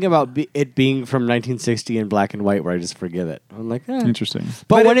there's something about it being from 1960 in black and white where I just forgive it. I'm like, interesting.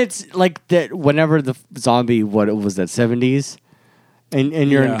 But when it's like that, whenever the zombie, what it was that 70s, and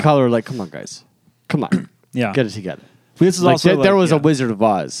you're in color, like, come on, guys, come on, Yeah. get it together. This is Like, also there was a Wizard of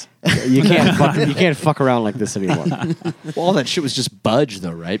Oz. You can't fuck around like this anymore. Well, all that shit was just budge, though,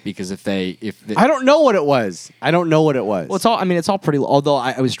 right? Because if they I don't know what it was. well, it's all. I mean, it's all pretty. Although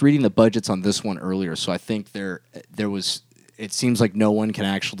I was reading the budgets on this one earlier, so I think there was. It seems like no one can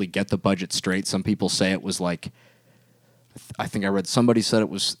actually get the budget straight. Some people say it was like. I think I read somebody said it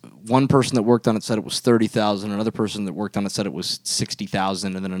was one person that worked on it said it was 30,000. Another person that worked on it said it was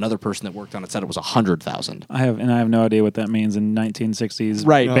 60,000, and then another person that worked on it said it was 100,000. I have no idea what that means in 1960s.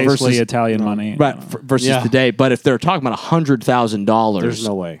 Right, basically versus- Italian money. Right, versus today. But if they're talking about $100,000, There's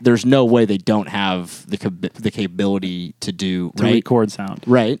no way. There's no way they don't have the capability to do to record sound.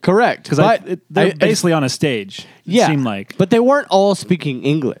 Right. Correct. Because they're basically on a stage. Yeah, It seemed like. but they weren't all speaking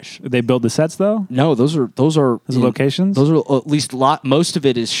English. They build the sets though. No, those are Locations. Those are at least most of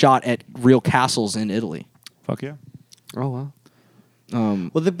it is shot at real castles in Italy. Fuck yeah. Oh wow. Well,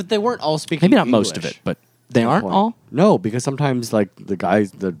 but they weren't all speaking. Maybe not English. most of it, but they aren't all. No, because sometimes like the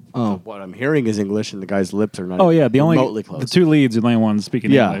guys, Oh. what I'm hearing is English, and the guy's lips are not. Oh yeah, remotely the close. two leads are the only ones speaking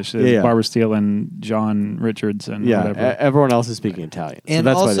Yeah, English. yeah, Is yeah. Barbara Steele and John Richards and Yeah, whatever. everyone else is speaking Italian, and so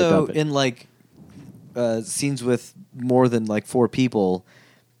that's why they also dub it. in like scenes with more than like 4 people.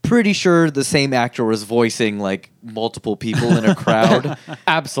 Pretty sure the same actor was voicing like multiple people in a crowd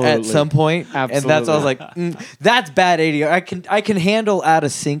Absolutely, at some point, and that's why I was like, that's bad ADR. I can handle out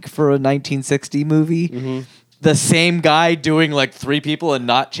of sync for a 1960 movie, the same guy doing like 3 people and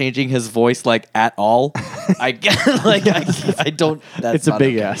not changing his voice like at all. I get like I don't. That's It's a not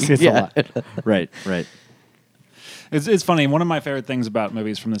big okay. ask. It's a lot. Right. It's funny. One of my favorite things about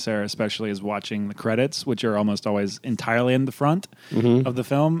movies from this era, especially, is watching the credits, which are almost always entirely in the front of the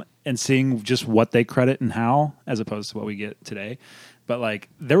film, and seeing just what they credit and how, as opposed to what we get today. But like,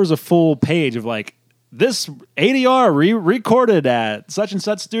 there was a full page of like this ADR recorded at such and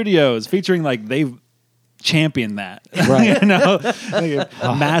such studios, featuring like they've championed that. Right. You know, like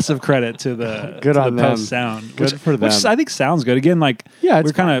a massive credit to the Good to on the them. post sound. Good for them. Which I think sounds good. Again, like Yeah, it's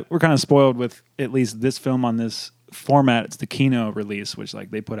we're kind of spoiled with at least this film on this format. It's the Kino release, which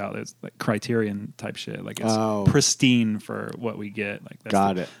like they put out as like Criterion type shit. Like it's Oh. pristine for what we get. Like that's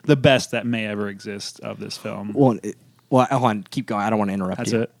Got the, it. the best that may ever exist of this film. Well, hold on, keep going. I don't want to interrupt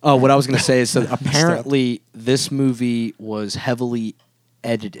That's you. it. Oh, what I was going to say is so apparently this movie was heavily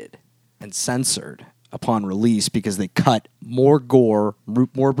edited and censored upon release because they cut more gore,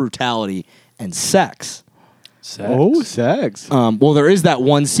 more brutality, and sex. Oh, sex. Well, there is that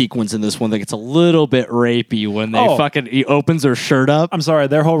one sequence in this one that gets a little bit rapey when he opens her shirt up. I'm sorry,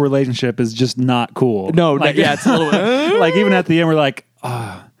 their whole relationship is just not cool. No, like, yeah, it's a little bit. like even at the end, we're like,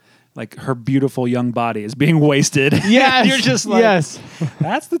 like her beautiful young body is being wasted. Yes. You're just like, yes.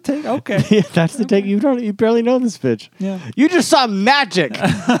 that's the take. Okay. Yeah, that's the take. You barely know this bitch. Yeah. You just saw magic,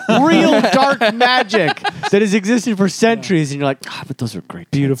 real dark magic that has existed for centuries, and you're like, but those are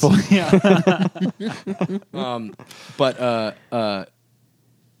great. Beautiful. tits." Yeah.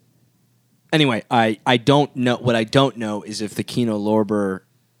 Anyway, I don't know. What I don't know is if the Kino Lorber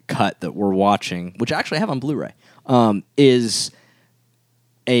cut that we're watching, which I actually have on Blu-ray, is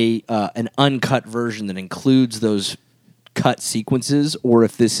an uncut version that includes those cut sequences, or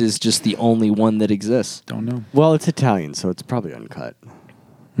if this is just the only one that exists. Don't know. Well, it's Italian, so it's probably uncut.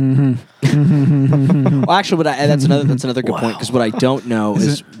 Well, actually, that's another good point, because what I don't know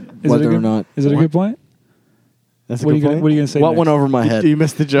is whether or not. Is it a good point? That's a What are good you gonna, point. what are you gonna say? What next? went over my head? You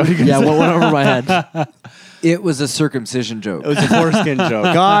missed the joke. Yeah, what went over my head? It was a circumcision joke. It was a foreskin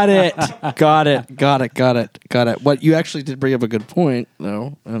joke. Got it. What you actually did bring up a good point,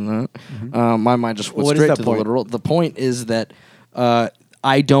 though. And my mind just went What is straight that to point? the literal. The point is that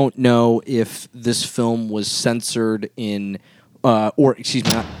I don't know if this film was censored in, or excuse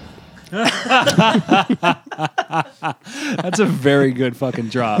me, not, That's a very good fucking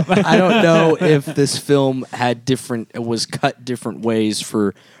drop. I don't know if this film was cut different ways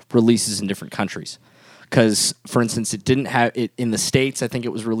for releases in different countries. Because, for instance, it didn't have it in the States. I think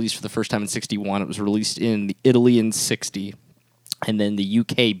it was released for the first time in '61. It was released in Italy in '60, and then the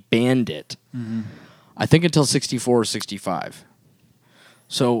UK banned it. I think until '64 or '65.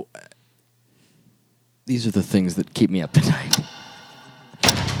 So these are the things that keep me up at night.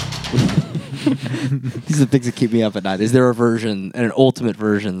 These are the things that keep me up at night. Is there a version, an ultimate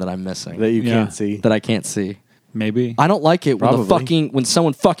version that I'm missing That you Yeah. can't see. that I can't see? Maybe. I don't like it Probably. when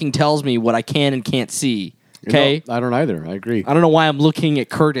someone fucking tells me what I can and can't see. Okay, No, I don't either. I agree. I don't know why I'm looking at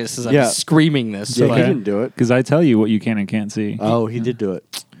Curtis as I'm Yeah. screaming this. Yeah, but- he didn't do it. Because I tell you what you can and can't see. Oh, he did do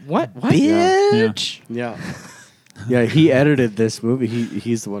it. What? Bitch. Yeah. Yeah, he edited this movie.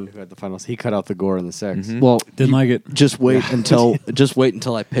 He's the one who had the finals. He cut out the gore and the sex. Well, Didn't like it. just wait until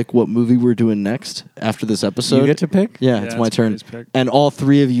I pick what movie we're doing next after this episode. You get to pick? Yeah, it's my it's turn. Curtis' pick. And all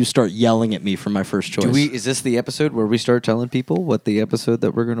three of you start yelling at me for my first choice. Is this the episode where we start telling people what the episode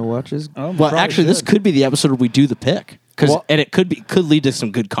that we're going to watch is? Oh, Well, actually, this could be the episode where we do the pick, Well- and it could lead to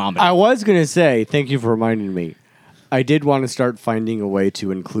some good comedy. I was going to say, thank you for reminding me. I did want to start finding a way to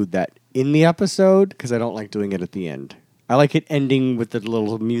include that in the episode because I don't like doing it at the end. I like it ending with the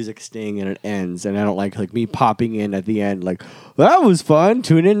little music sting and it ends, and I don't like me popping in at the end like, that was fun,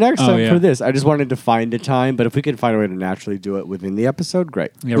 tune in next time yeah. for this. I just wanted to find a time, but if we can find a way to naturally do it within the episode,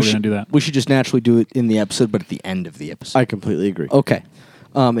 great. Yeah, we're going to do that. We should just naturally do it in the episode, but at the end of the episode. I completely agree. Okay.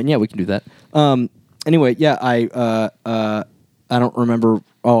 And yeah, we can do that. Anyway, yeah, I don't remember.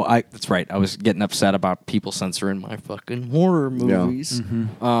 Oh, that's right. I was getting upset about people censoring my fucking horror movies.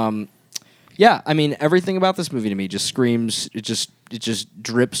 Yeah, I mean, everything about this movie to me just screams. It just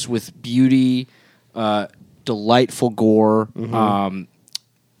drips with beauty, delightful gore.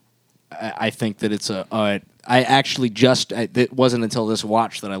 I think that it's I actually it wasn't until this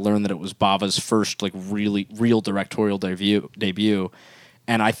watch that I learned that it was Bava's first real directorial debut,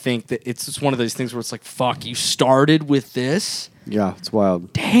 and I think that it's just one of those things where it's like, fuck, you started with this. Yeah, it's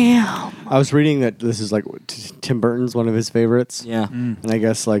wild. Damn. I was reading that this is like Tim Burton's one of his favorites. Yeah. And I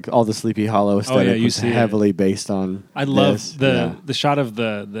guess like all the Sleepy Hollow aesthetic you was see it. heavily based on I love this. the shot of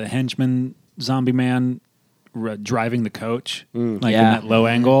the henchman zombie man driving the coach, like Yeah. in that low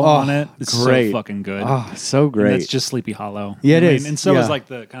angle on it. It's great. so fucking good. Oh, so And great. that's just Sleepy Hollow. Yeah, it I mean, is. and so Yeah. is like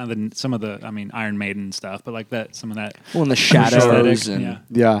the kind of some of the Iron Maiden stuff, but like that some of that Well, and the shadows aesthetic, and yeah.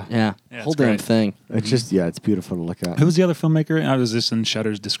 yeah. yeah, Yeah, whole it's damn great. thing. It's just it's beautiful to look at. Who was the other filmmaker? I was just in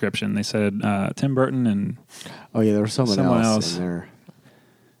Shudder's description. They said Tim Burton and Oh yeah, there was someone else in there.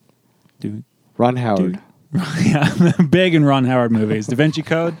 dude. Ron Howard. Yeah, big in Ron Howard movies. Da Vinci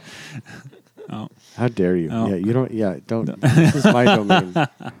Code. Oh, How dare you? Oh. Yeah, you don't. Yeah, don't. This is my domain.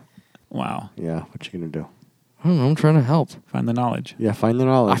 wow. Yeah, what you gonna do? I don't know. I'm trying to help. Find the knowledge. Yeah, find the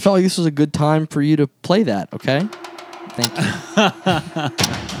knowledge. I felt like this was a good time for you to play that. Okay. Thank you.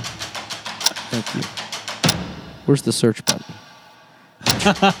 Thank you. Where's the search button?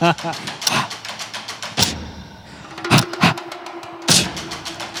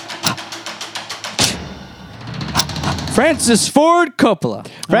 Francis Ford Coppola.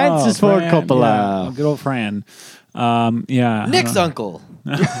 Francis Ford Fran, Coppola. yeah, good old Fran. Yeah. Nick's uncle.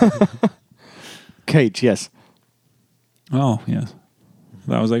 Cage. Yes. Oh, yes.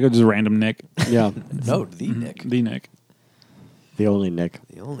 That was like just a random Nick. Yeah. No, the Nick. The Nick. The only Nick.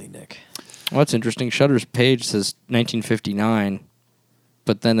 The only Nick. Well, that's interesting. Shutter's page says 1959,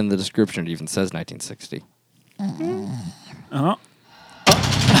 but then in the description it even says 1960. Uh-huh.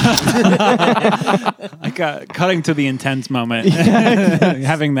 I got cutting to the intense moment.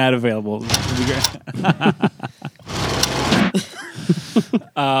 Having that available would be great.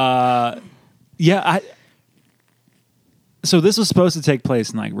 So this was supposed to take place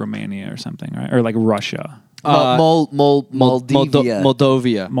in like Romania or something, right? Or like Russia. Moldavia.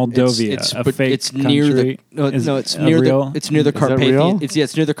 Moldovia. Moldovia, a but fake it's near the country. Is it's it near real? the it's near the Is that Carpathian. real? It's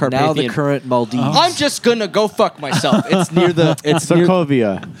near the Carpathian. Now the current Maldives. I'm just gonna go fuck myself. It's near the it's near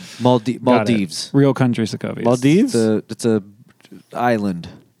Sokovia. Got it. Maldives. Real country, Sokovia. Maldives. It's a island.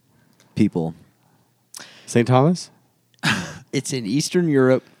 People. St. Thomas. it's in Eastern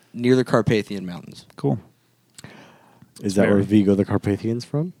Europe near the Carpathian Mountains. Cool. Is that Fair. where Vigo the Carpathian's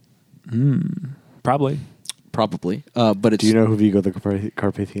from? Probably. Probably. But it's Do you know who Vigo the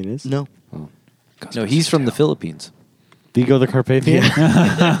Carpathian is? No. No, he's from the Philippines. Vigo the Carpathian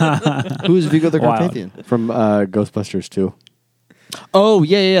Who is Vigo the Wild. Carpathian? from Ghostbusters 2. Oh,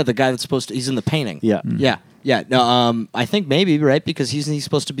 yeah. The guy that's supposed to he's in the painting. Yeah. Yeah. No, I think maybe, right? Because he's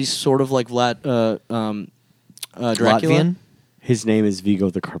supposed to be sort of like Dracula. Latvian? His name is Vigo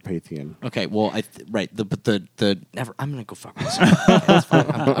the Carpathian. Okay, well, right. The never. I'm gonna go fuck myself. Okay, that's fine.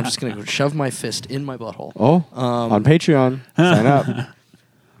 I'm just gonna go shove my fist in my butthole. Oh, on Patreon. Sign up.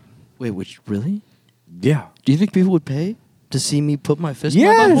 Wait, which really? Yeah. Do you think people would pay to see me put my fist in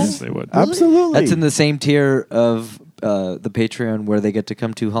my Yes. butthole? They would. Absolutely. That's in the same tier of the Patreon where they get to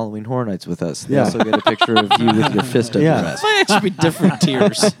come to Halloween Horror Nights with us. They Yeah. also get a picture of you with your fist up Yeah. your ass. Might actually be different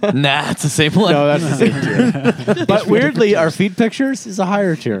tiers. Nah, it's the same one. No, that's the same tier. But weirdly, our feed pictures is a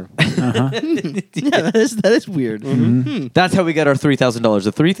higher tier. Yeah, that is weird. That's how we get our $3,000.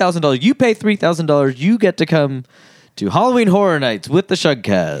 The $3,000, you pay $3,000, you get to come to Halloween Horror Nights with the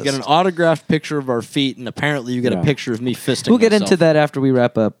Shugcast. You get an autographed picture of our feet, and apparently you get Yeah. a picture of me fisting. We'll get myself into that after we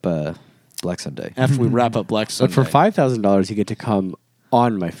wrap up Black Sunday. after we wrap up Black Sunday. But for $5,000, you get to come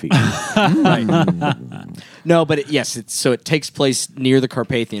on my feet. No, but yes, so it takes place near the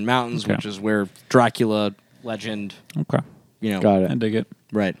Carpathian Mountains, Okay. which is where Dracula legend. Okay. Got I it. dig it.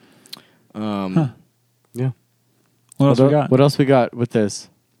 Right. Yeah. What else we got? What else we got with this?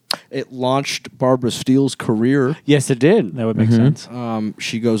 It launched Barbara Steele's career. Yes, it did. That would make sense.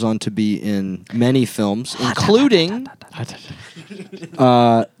 She goes on to be in many films, including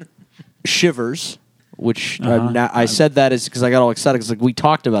Shivers, which I said that is because I got all excited because like we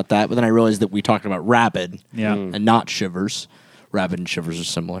talked about that, but then I realized that we talked about Rabid, Yeah. and not Shivers. Rabid and Shivers are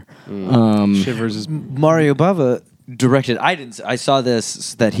similar. Shivers is Mario Bava directed. I saw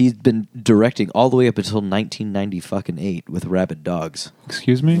this that he's been directing all the way up until 1998 with Rabid Dogs.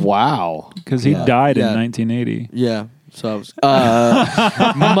 excuse me? Wow. Because he Yeah. died in Yeah. 1980. Yeah, so I was.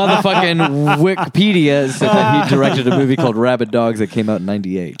 Motherfucking Wikipedia said that he directed a movie called Rabid Dogs that came out in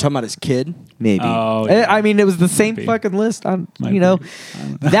 98. Talking about his kid. Maybe. Oh, yeah. I mean, it was the same Might be. fucking list on, Might you know. be.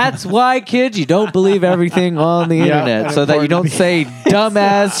 That's why, kids, you don't believe everything on the internet an so that you don't important- say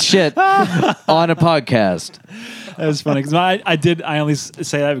dumbass shit on a podcast. That was funny because I only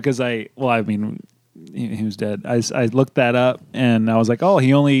say that because I mean, he was dead. I looked that up and I was like, oh,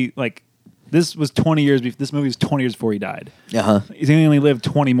 he only like this was 20 years. This movie was 20 years before he died. Uh-huh. He only lived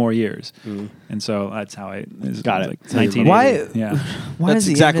 20 more years, and so that's how I Got it. Like So you 1980. Why- Yeah. Why That's is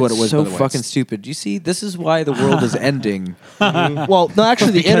the exactly what internet it was, so by the way. fucking stupid? You see, this is why the world is ending. Well, no,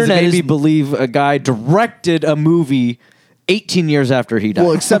 actually, the Because internet it made is me believe a guy directed a movie 18 years after he died.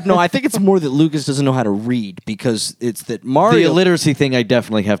 Well, except no, I think it's more that Lucas doesn't know how to read because it's that the Mario. illiteracy thing I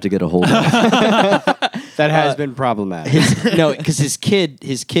definitely have to get a hold of. That has been problematic. No, because his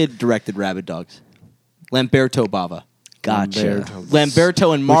kid directed Rabid Dogs. Lamberto Bava. Gotcha.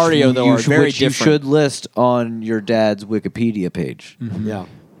 Lamberto and Mario though are very which different. you should list on your dad's Wikipedia page. Yeah.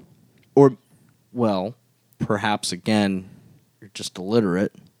 Or, well, perhaps again, you're just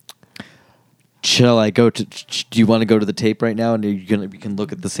illiterate. Shall I go to? Do you want to go to the tape right now, and you can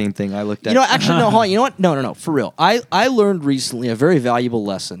look at the same thing I looked at? You know, actually, no, hold on. You know what? No, for real. I learned recently a very valuable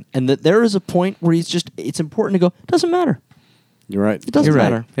lesson, and that there is a point where it's important to go, doesn't matter. You're right. It doesn't You're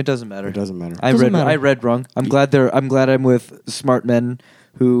matter. right. It doesn't matter. It doesn't matter. I Doesn't read. matter. I read wrong. I'm glad I'm with smart men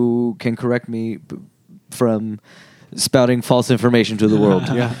who can correct me from spouting false information to the world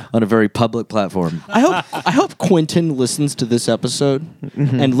on a very public platform. I hope Quentin listens to this episode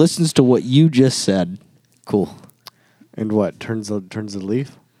and listens to what you just said. Cool. And what? Turns the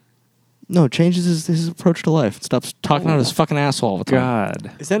leaf? No, changes his approach to life. Stops talking out his fucking asshole all the time.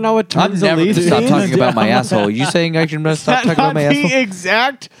 God. Is that not what I'm turns the never leaf going to stop means? talking about my asshole. You saying I should stop talking about my Not the asshole?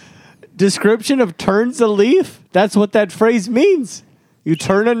 exact description of turns a leaf? That's what that phrase means. You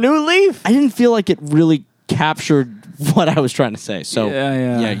turn a new leaf. I didn't feel like it really captured what I was trying to say. So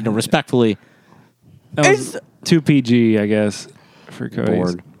Yeah. respectfully. That was too PG, I guess, for Cody.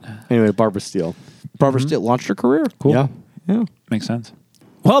 Bored. Anyway, Barbara Steele. Barbara Steele launched her career. Cool. Yeah. Makes sense.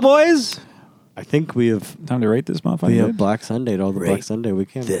 Well, boys, I think we have time to rate this motherfucker. Black Sunday, all the Black Sunday we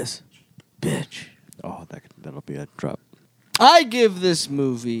can. This bitch. Oh, that'll be a drop. I give this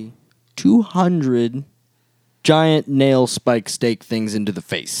movie 200 giant nail spike stake things into the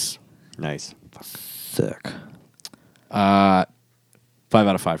face. Nice. Sick. 5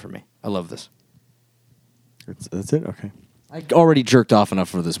 out of 5 for me. I love this. That's it? Okay. I already jerked off enough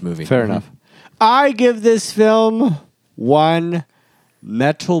for this movie. Fair enough. I give this film 1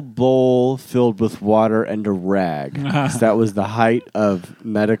 metal bowl filled with water and a rag. 'Cause that was the height of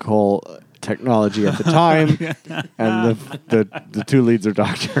medical technology at the time, and the two leads are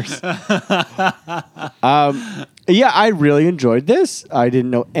doctors. Yeah, I really enjoyed this. I didn't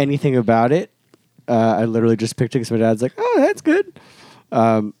know anything about it. I literally just picked it because my dad's like, "Oh, that's good."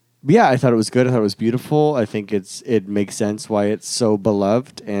 Yeah, I thought it was good. I thought it was beautiful. I think it makes sense why it's so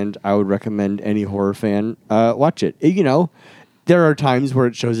beloved, and I would recommend any horror fan watch it. There are times where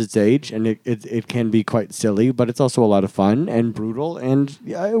it shows its age, and it can be quite silly, but it's also a lot of fun and brutal, and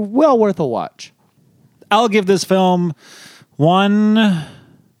well worth a watch. I'll give this film 1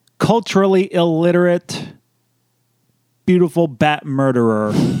 culturally illiterate, beautiful bat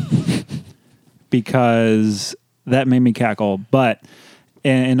murderer because that made me cackle. But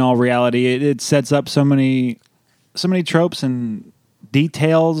in all reality, it sets up so many tropes and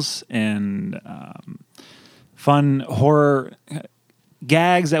details and fun horror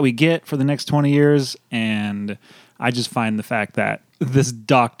gags that we get for the next 20 years. And I just find the fact that this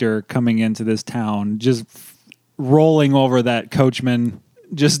doctor coming into this town, just rolling over that coachman,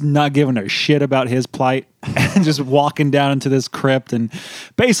 just not giving a shit about his plight, and just walking down into this crypt and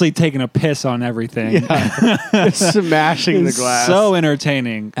basically taking a piss on everything. Smashing the glass. So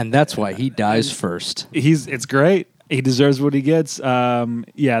entertaining. And that's why he dies first. It's great. He deserves what he gets.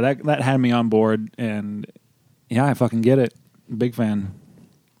 That had me on board, and yeah, I fucking get it. Big fan.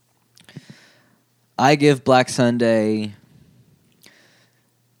 I give Black Sunday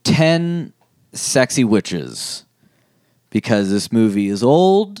 10 sexy witches because this movie is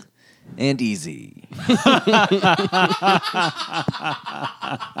old and easy.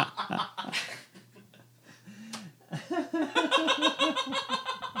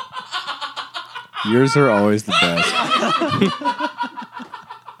 Yours are always the best.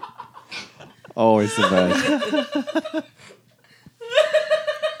 Always the best.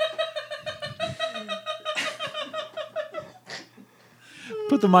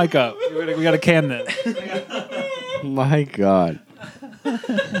 Put the mic up. We got to can this. My God.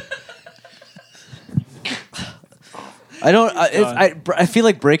 I feel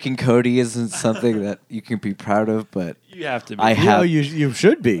like breaking Cody isn't something that you can be proud of, but You have to be. I have. You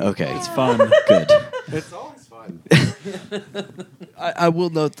should be. Okay, It's fun. good. It's always fun. I will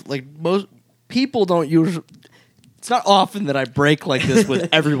note that, like, most people don't usually. It's not often that I break like this with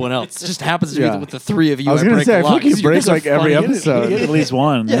everyone else. It just happens to be Yeah. that with the three of you. I was going to say, I feel like you 'cause you break guys are like every funny. episode. At least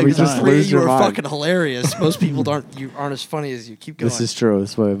one. Yeah, every because the time. three of Lose you your are mind. fucking hilarious. Most people aren't as funny as you. Keep going. This is true.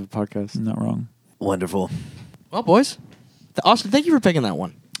 This is why I have a podcast. Not wrong. Wonderful. Well, boys. Austin, thank you for picking that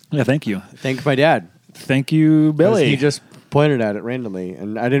one. Yeah, thank you. Thank my dad. Thank you, 'Cause Billy. He just pointed at it randomly,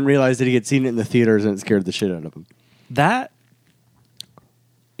 and I didn't realize that he had seen it in the theaters, and it scared the shit out of him. That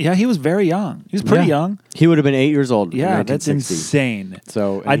Yeah, he was very young. He was pretty Yeah. young. He would have been 8 years old. Yeah, in that's 1960. insane.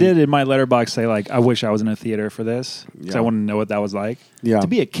 So I did in my letterbox say like, I wish I was in a theater for this because Yeah. I want to know what that was like. Yeah. To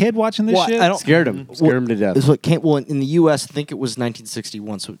be a kid watching this Well, shit. I don't- Scared him. Scared him to death. This is what came. Well, in the U.S., I think it was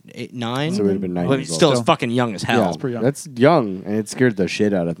 1961, so 9. So it would have been 9 But years still, old. it's fucking young as hell. Yeah, pretty young. that's young, and it scared the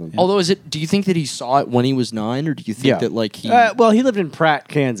shit out of him. Although, do you think that he saw it when he was 9, or do you think Yeah. that like he? Well, he lived in Pratt,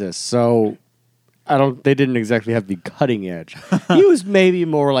 Kansas, so they didn't exactly have the cutting edge. He was maybe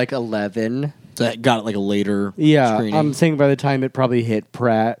more like 11. that got it like a later Yeah, screening? I'm saying by the time it probably hit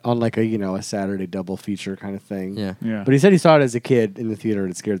Pratt on like a Saturday double feature kind of thing. Yeah. Yeah. But he said he saw it as a kid in the theater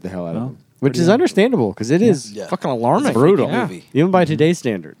and it scared the hell out of Well, him, which is understandable because it is fucking alarming. brutal, Yeah. even by today's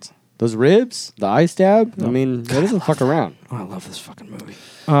standards. Those ribs, the eye stab. I mean, that doesn't fuck around. Oh, I love this fucking movie.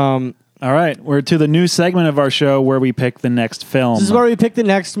 All right, we're to the new segment of our show where we pick the next film. This is where we pick the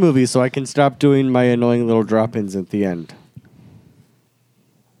next movie, so I can stop doing my annoying little drop-ins at the end.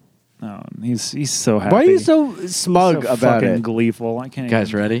 Oh, he's so happy. Why are you so smug so about fucking it? gleeful? I can't. Guys,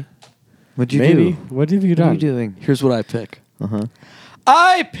 even- ready? What'd you Maybe. do? What have you What done? are you doing? Here's what I pick. Uh-huh.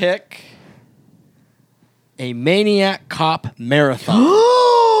 I pick a Maniac Cop marathon.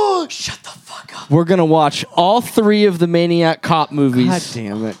 Shut the fuck up. We're gonna watch all 3 of the Maniac Cop movies. God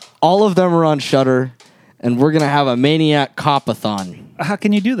damn it! All of them are on Shudder, and we're gonna have a Maniac Cop-a-thon. How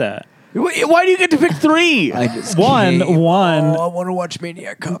can you do that? Why do you get to pick 3? One, I want to watch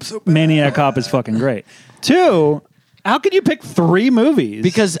Maniac Cop so bad. Maniac Cop is fucking great. 2, how could you pick 3 movies?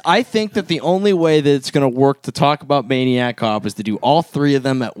 Because I think that the only way that it's gonna work to talk about Maniac Cop is to do all 3 of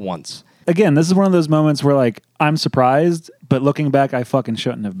them at once. again, this is one of those moments where like I'm surprised, but looking back, I fucking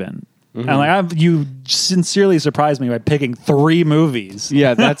shouldn't have been. And like you sincerely surprised me by picking 3 movies.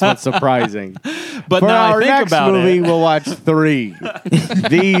 Yeah, that's what's surprising. But For now our I think next about movie, it. we'll watch 3.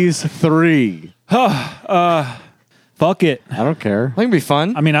 These 3. Fuck it. I don't care. I think it'd be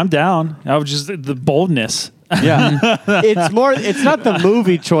fun. I mean, I'm down. I was just the boldness. Yeah, it's not the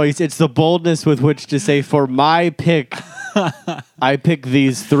movie choice. It's the boldness with which to say, for my pick, I pick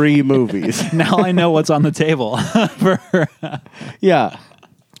these 3 movies. Now I know what's on the table. Yeah.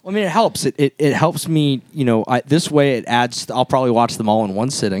 I mean, it helps. It helps me. You know, this way it adds. I'll probably watch them all in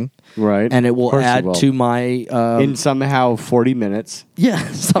one sitting, Right. and it Of will course you add will. to my. in somehow 40 minutes.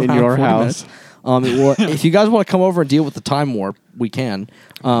 Yeah, somehow your 40 house. minutes. It will, if you guys want to come over and deal with the time warp, we can.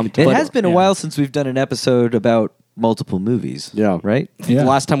 It But has been a while since we've done an episode about multiple movies. Yeah. Right? Yeah. The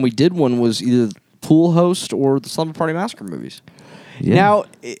last time we did one was either Pool Host or the Slumber Party Massacre movies. Yeah. Now,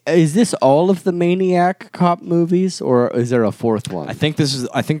 is this all of the Maniac Cop movies, or is there a 4th one? I think this is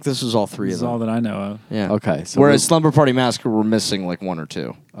all 3 This of is them. all that I know of. Yeah. Okay, so Whereas we're- Slumber Party Massacre, we're missing like 1 or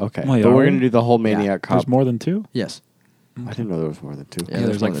 2. Okay, Well, yeah, but are we're we? going to do the whole Maniac Cop. There's more than 2? Yes. I didn't know there was more than 2. Yeah, Yeah,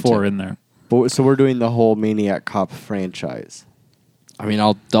 there's there's more like than 4 2. in there. But, so we're doing the whole Maniac Cop franchise. I mean,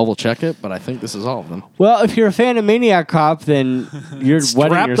 I'll double check it, but I think this is all of them. Well, if you're a fan of Maniac Cop, then you're Strap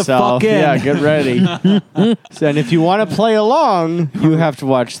wetting the yourself. fuck in. Yeah, get ready. So, and if you want to play along, you have to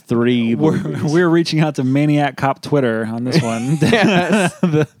watch 3 movies. We're reaching out to Maniac Cop Twitter on this one,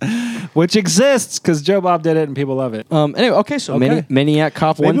 which exists because Joe Bob did it and people love it. Anyway, okay, so Okay. Maniac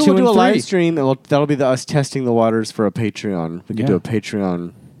Cop 1, Maybe 2, we'll do and a 3. live stream, and that'll be us testing the waters for a Patreon. We could Yeah. do a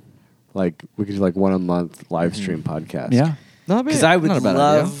Patreon, like we could do like 1 a month live stream podcast. Yeah. Because I would not a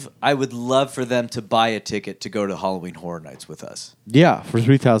bad love for them to buy a ticket to go to Halloween Horror Nights with us. Yeah, for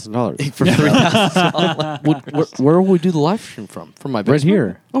 $3,000. For $3,000. Where will we do the live stream from? From my Right basement?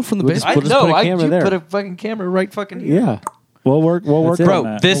 here. Oh, from the We'll just basement. put a camera you there. put a fucking camera right fucking here. Yeah. We'll work That's it. on Bro,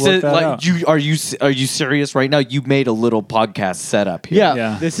 that. this We'll work is that like out. are you serious right now? You made a little podcast setup here. Yeah,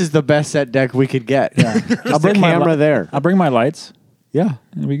 Yeah. this is the best set deck we could get. Yeah. I'll bring my camera li- there. I'll bring my lights. Yeah,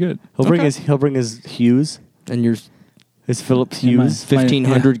 It'll be good. he'll bring his Hughes, And your his Philips Yeah, my- Hughes.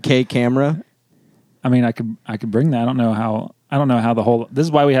 1500K camera. I mean, I could bring that. I don't know how the whole. This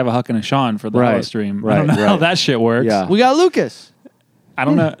is why we have a Huck and a Sean for the Right, live stream. I right, don't know how right. that shit works. Yeah. We got Lucas. I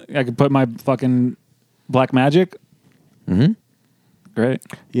don't know. I could put my fucking black magic. Mm-hmm. Great.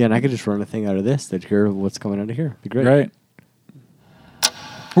 Yeah, and I could just run a thing out of this that hear what's coming out of here. Be great. Great.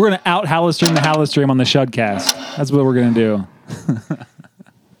 We're gonna out Halistream the Halistream on the Shudcast. That's what we're gonna do.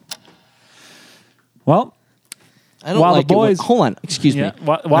 Well, I don't While the like it when- boys- hold on, excuse yeah. me.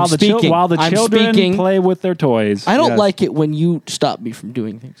 While I'm the speaking. while the I'm children speaking. play with their toys. I don't Yes. like it when you stop me from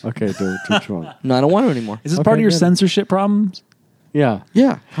doing things. Okay, do what you want. No, I don't want to anymore. Is this Okay, part of your good. censorship problems? Yeah.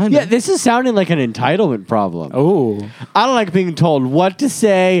 Yeah, kinda. Yeah, this is sounding like an entitlement problem. Oh, I don't like being told what to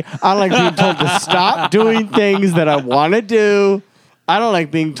say. I don't like being told to stop doing things that I want to do. I don't like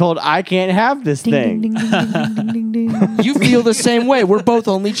being told I can't have this thing. You feel the same way. We're both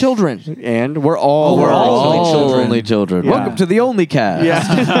only children. And we're all We're all all children. only children. Yeah. Welcome to the Only Cast.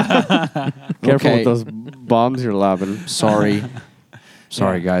 Yeah. Careful Okay. with those bombs you're lobbing. Sorry.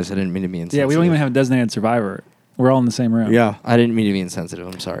 Sorry, guys. I didn't mean to be insensitive. Yeah, we don't even have a designated survivor. We're all in the same room. Yeah. I didn't mean to be insensitive.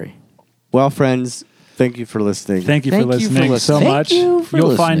 I'm sorry. Well, friends, thank you for listening. Thank you for Thank you for listening so listening. much. Thank you for You'll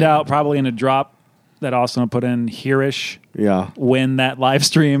listening. find out probably in a drop that Austin will put in here-ish Yeah. when that live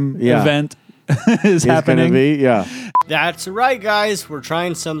stream Yeah. event is It's going happening. to be, yeah. That's right, guys. We're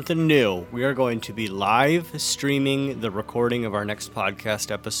trying something new. We are going to be live streaming the recording of our next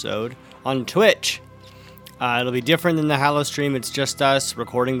podcast episode on Twitch. It'll be different than the Hallow stream. It's just us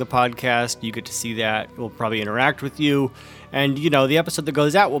recording the podcast. You get to see that. We'll probably interact with you. And, you know, the episode that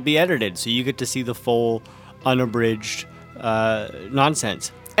goes out will be edited, so you get to see the full, unabridged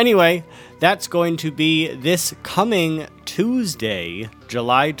nonsense. Anyway, that's going to be this coming Tuesday,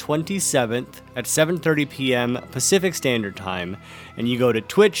 July 27th at 7:30 p.m. Pacific Standard Time. And you go to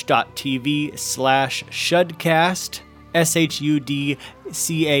twitch.tv/shudcast,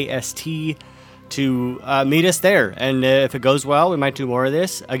 SHUDCAST, to meet us there. And if it goes well, we might do more of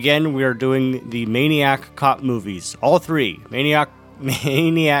this. Again, we are doing the Maniac Cop movies, all three. Maniac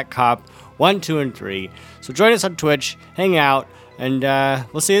Cop 1, 2, and 3. So join us on Twitch, hang out, and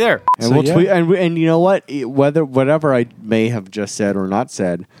we'll see you there. And So, we'll yeah. tweet, and you know what? Whatever I may have just said or not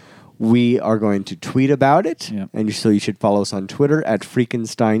said, we are going to tweet about it. Yeah. And so you should follow us on Twitter at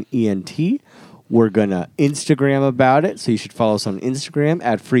FreakensteinENT. We're gonna Instagram about it, so you should follow us on Instagram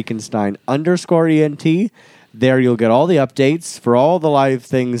at Freakenstein_ENT. There you'll get all the updates for all the live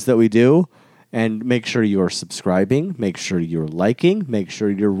things that we do. And make sure you're subscribing, make sure you're liking, make sure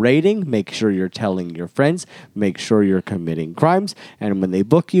you're rating, make sure you're telling your friends, make sure you're committing crimes. And when they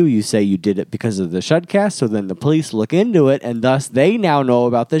book you, you say you did it because of the Shudcast, so then the police look into it, and thus they now know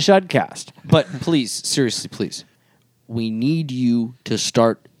about the Shudcast. But please, seriously, please. We need you to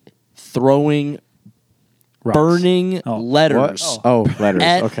start throwing Rocks. burning Oh. letters Oh, letters.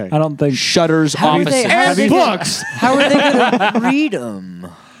 at Okay. I don't think. Shutter's How are they- offices. how are they- Books! How are they going to read them?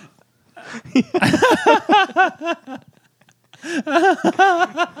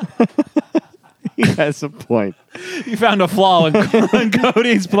 He has a point. You found a flaw in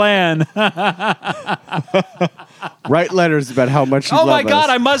Cody's plan. Write letters about how much you Oh love my God!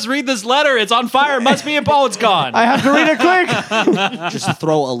 us. I must read this letter. It's on fire. It must be a it's gone. I have to read it quick. Just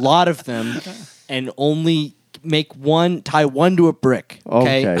throw a lot of them and only make one, tie one to a brick,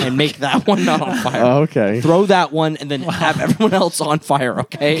 okay? Okay. And make that one not on fire. Okay. Throw that one and then have everyone else on fire,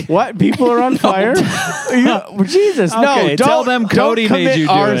 okay? What? People are on fire? Jesus, no. Okay, Don't, tell them Cody don't made commit you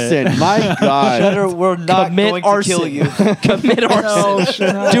do arson. it. My God. Shudder, we're not Commit going arson. to kill you. Commit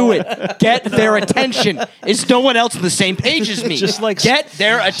arson. Do it. Get their attention. Is no one else on the same page as me? Just like- get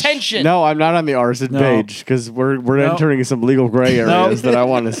their attention. No, I'm not on the arson No. page because we're No. entering some legal gray areas that I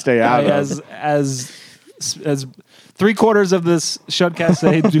want to stay out of. as 3/4 of this Shudcast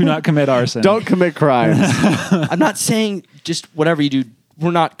say, do not commit arson. Don't commit crimes. I'm not saying just whatever you do. We're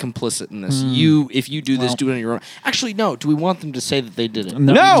not complicit in this. If you do this, Well- do it on your own. Actually, no. Do we want them to say that they did it?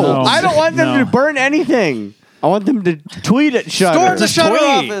 No, I don't want them No. to burn anything. I want them to tweet at Shudder. Storm the Shudder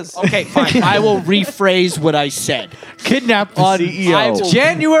tweet. office. Okay, fine. I will rephrase what I said. Kidnap the I CEO. will-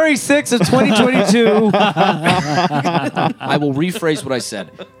 January 6th of 2022. I will rephrase what I said.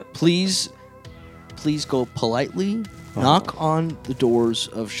 Please go politely, knock on the doors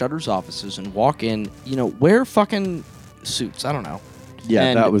of Shutter's offices and walk in. You know, wear fucking suits. I don't know. Yeah,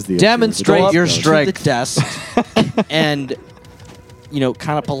 And that was the issue. demonstrate Go up your to strength. the desk and,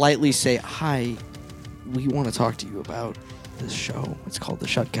 kind of politely say, "Hi, we want to talk to you about this show. It's called the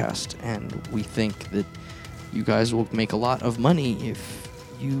Shudcast, and we think that you guys will make a lot of money if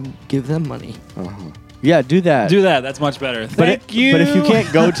you give them money." Yeah, do that. Do that. That's much better. But Thank you. But if you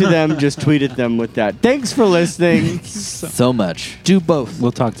can't go to them, just tweet at them with that. Thanks for listening. So much. Do both.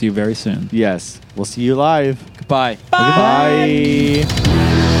 we'll talk to you very soon. Yes, we'll see you live. Goodbye. Bye.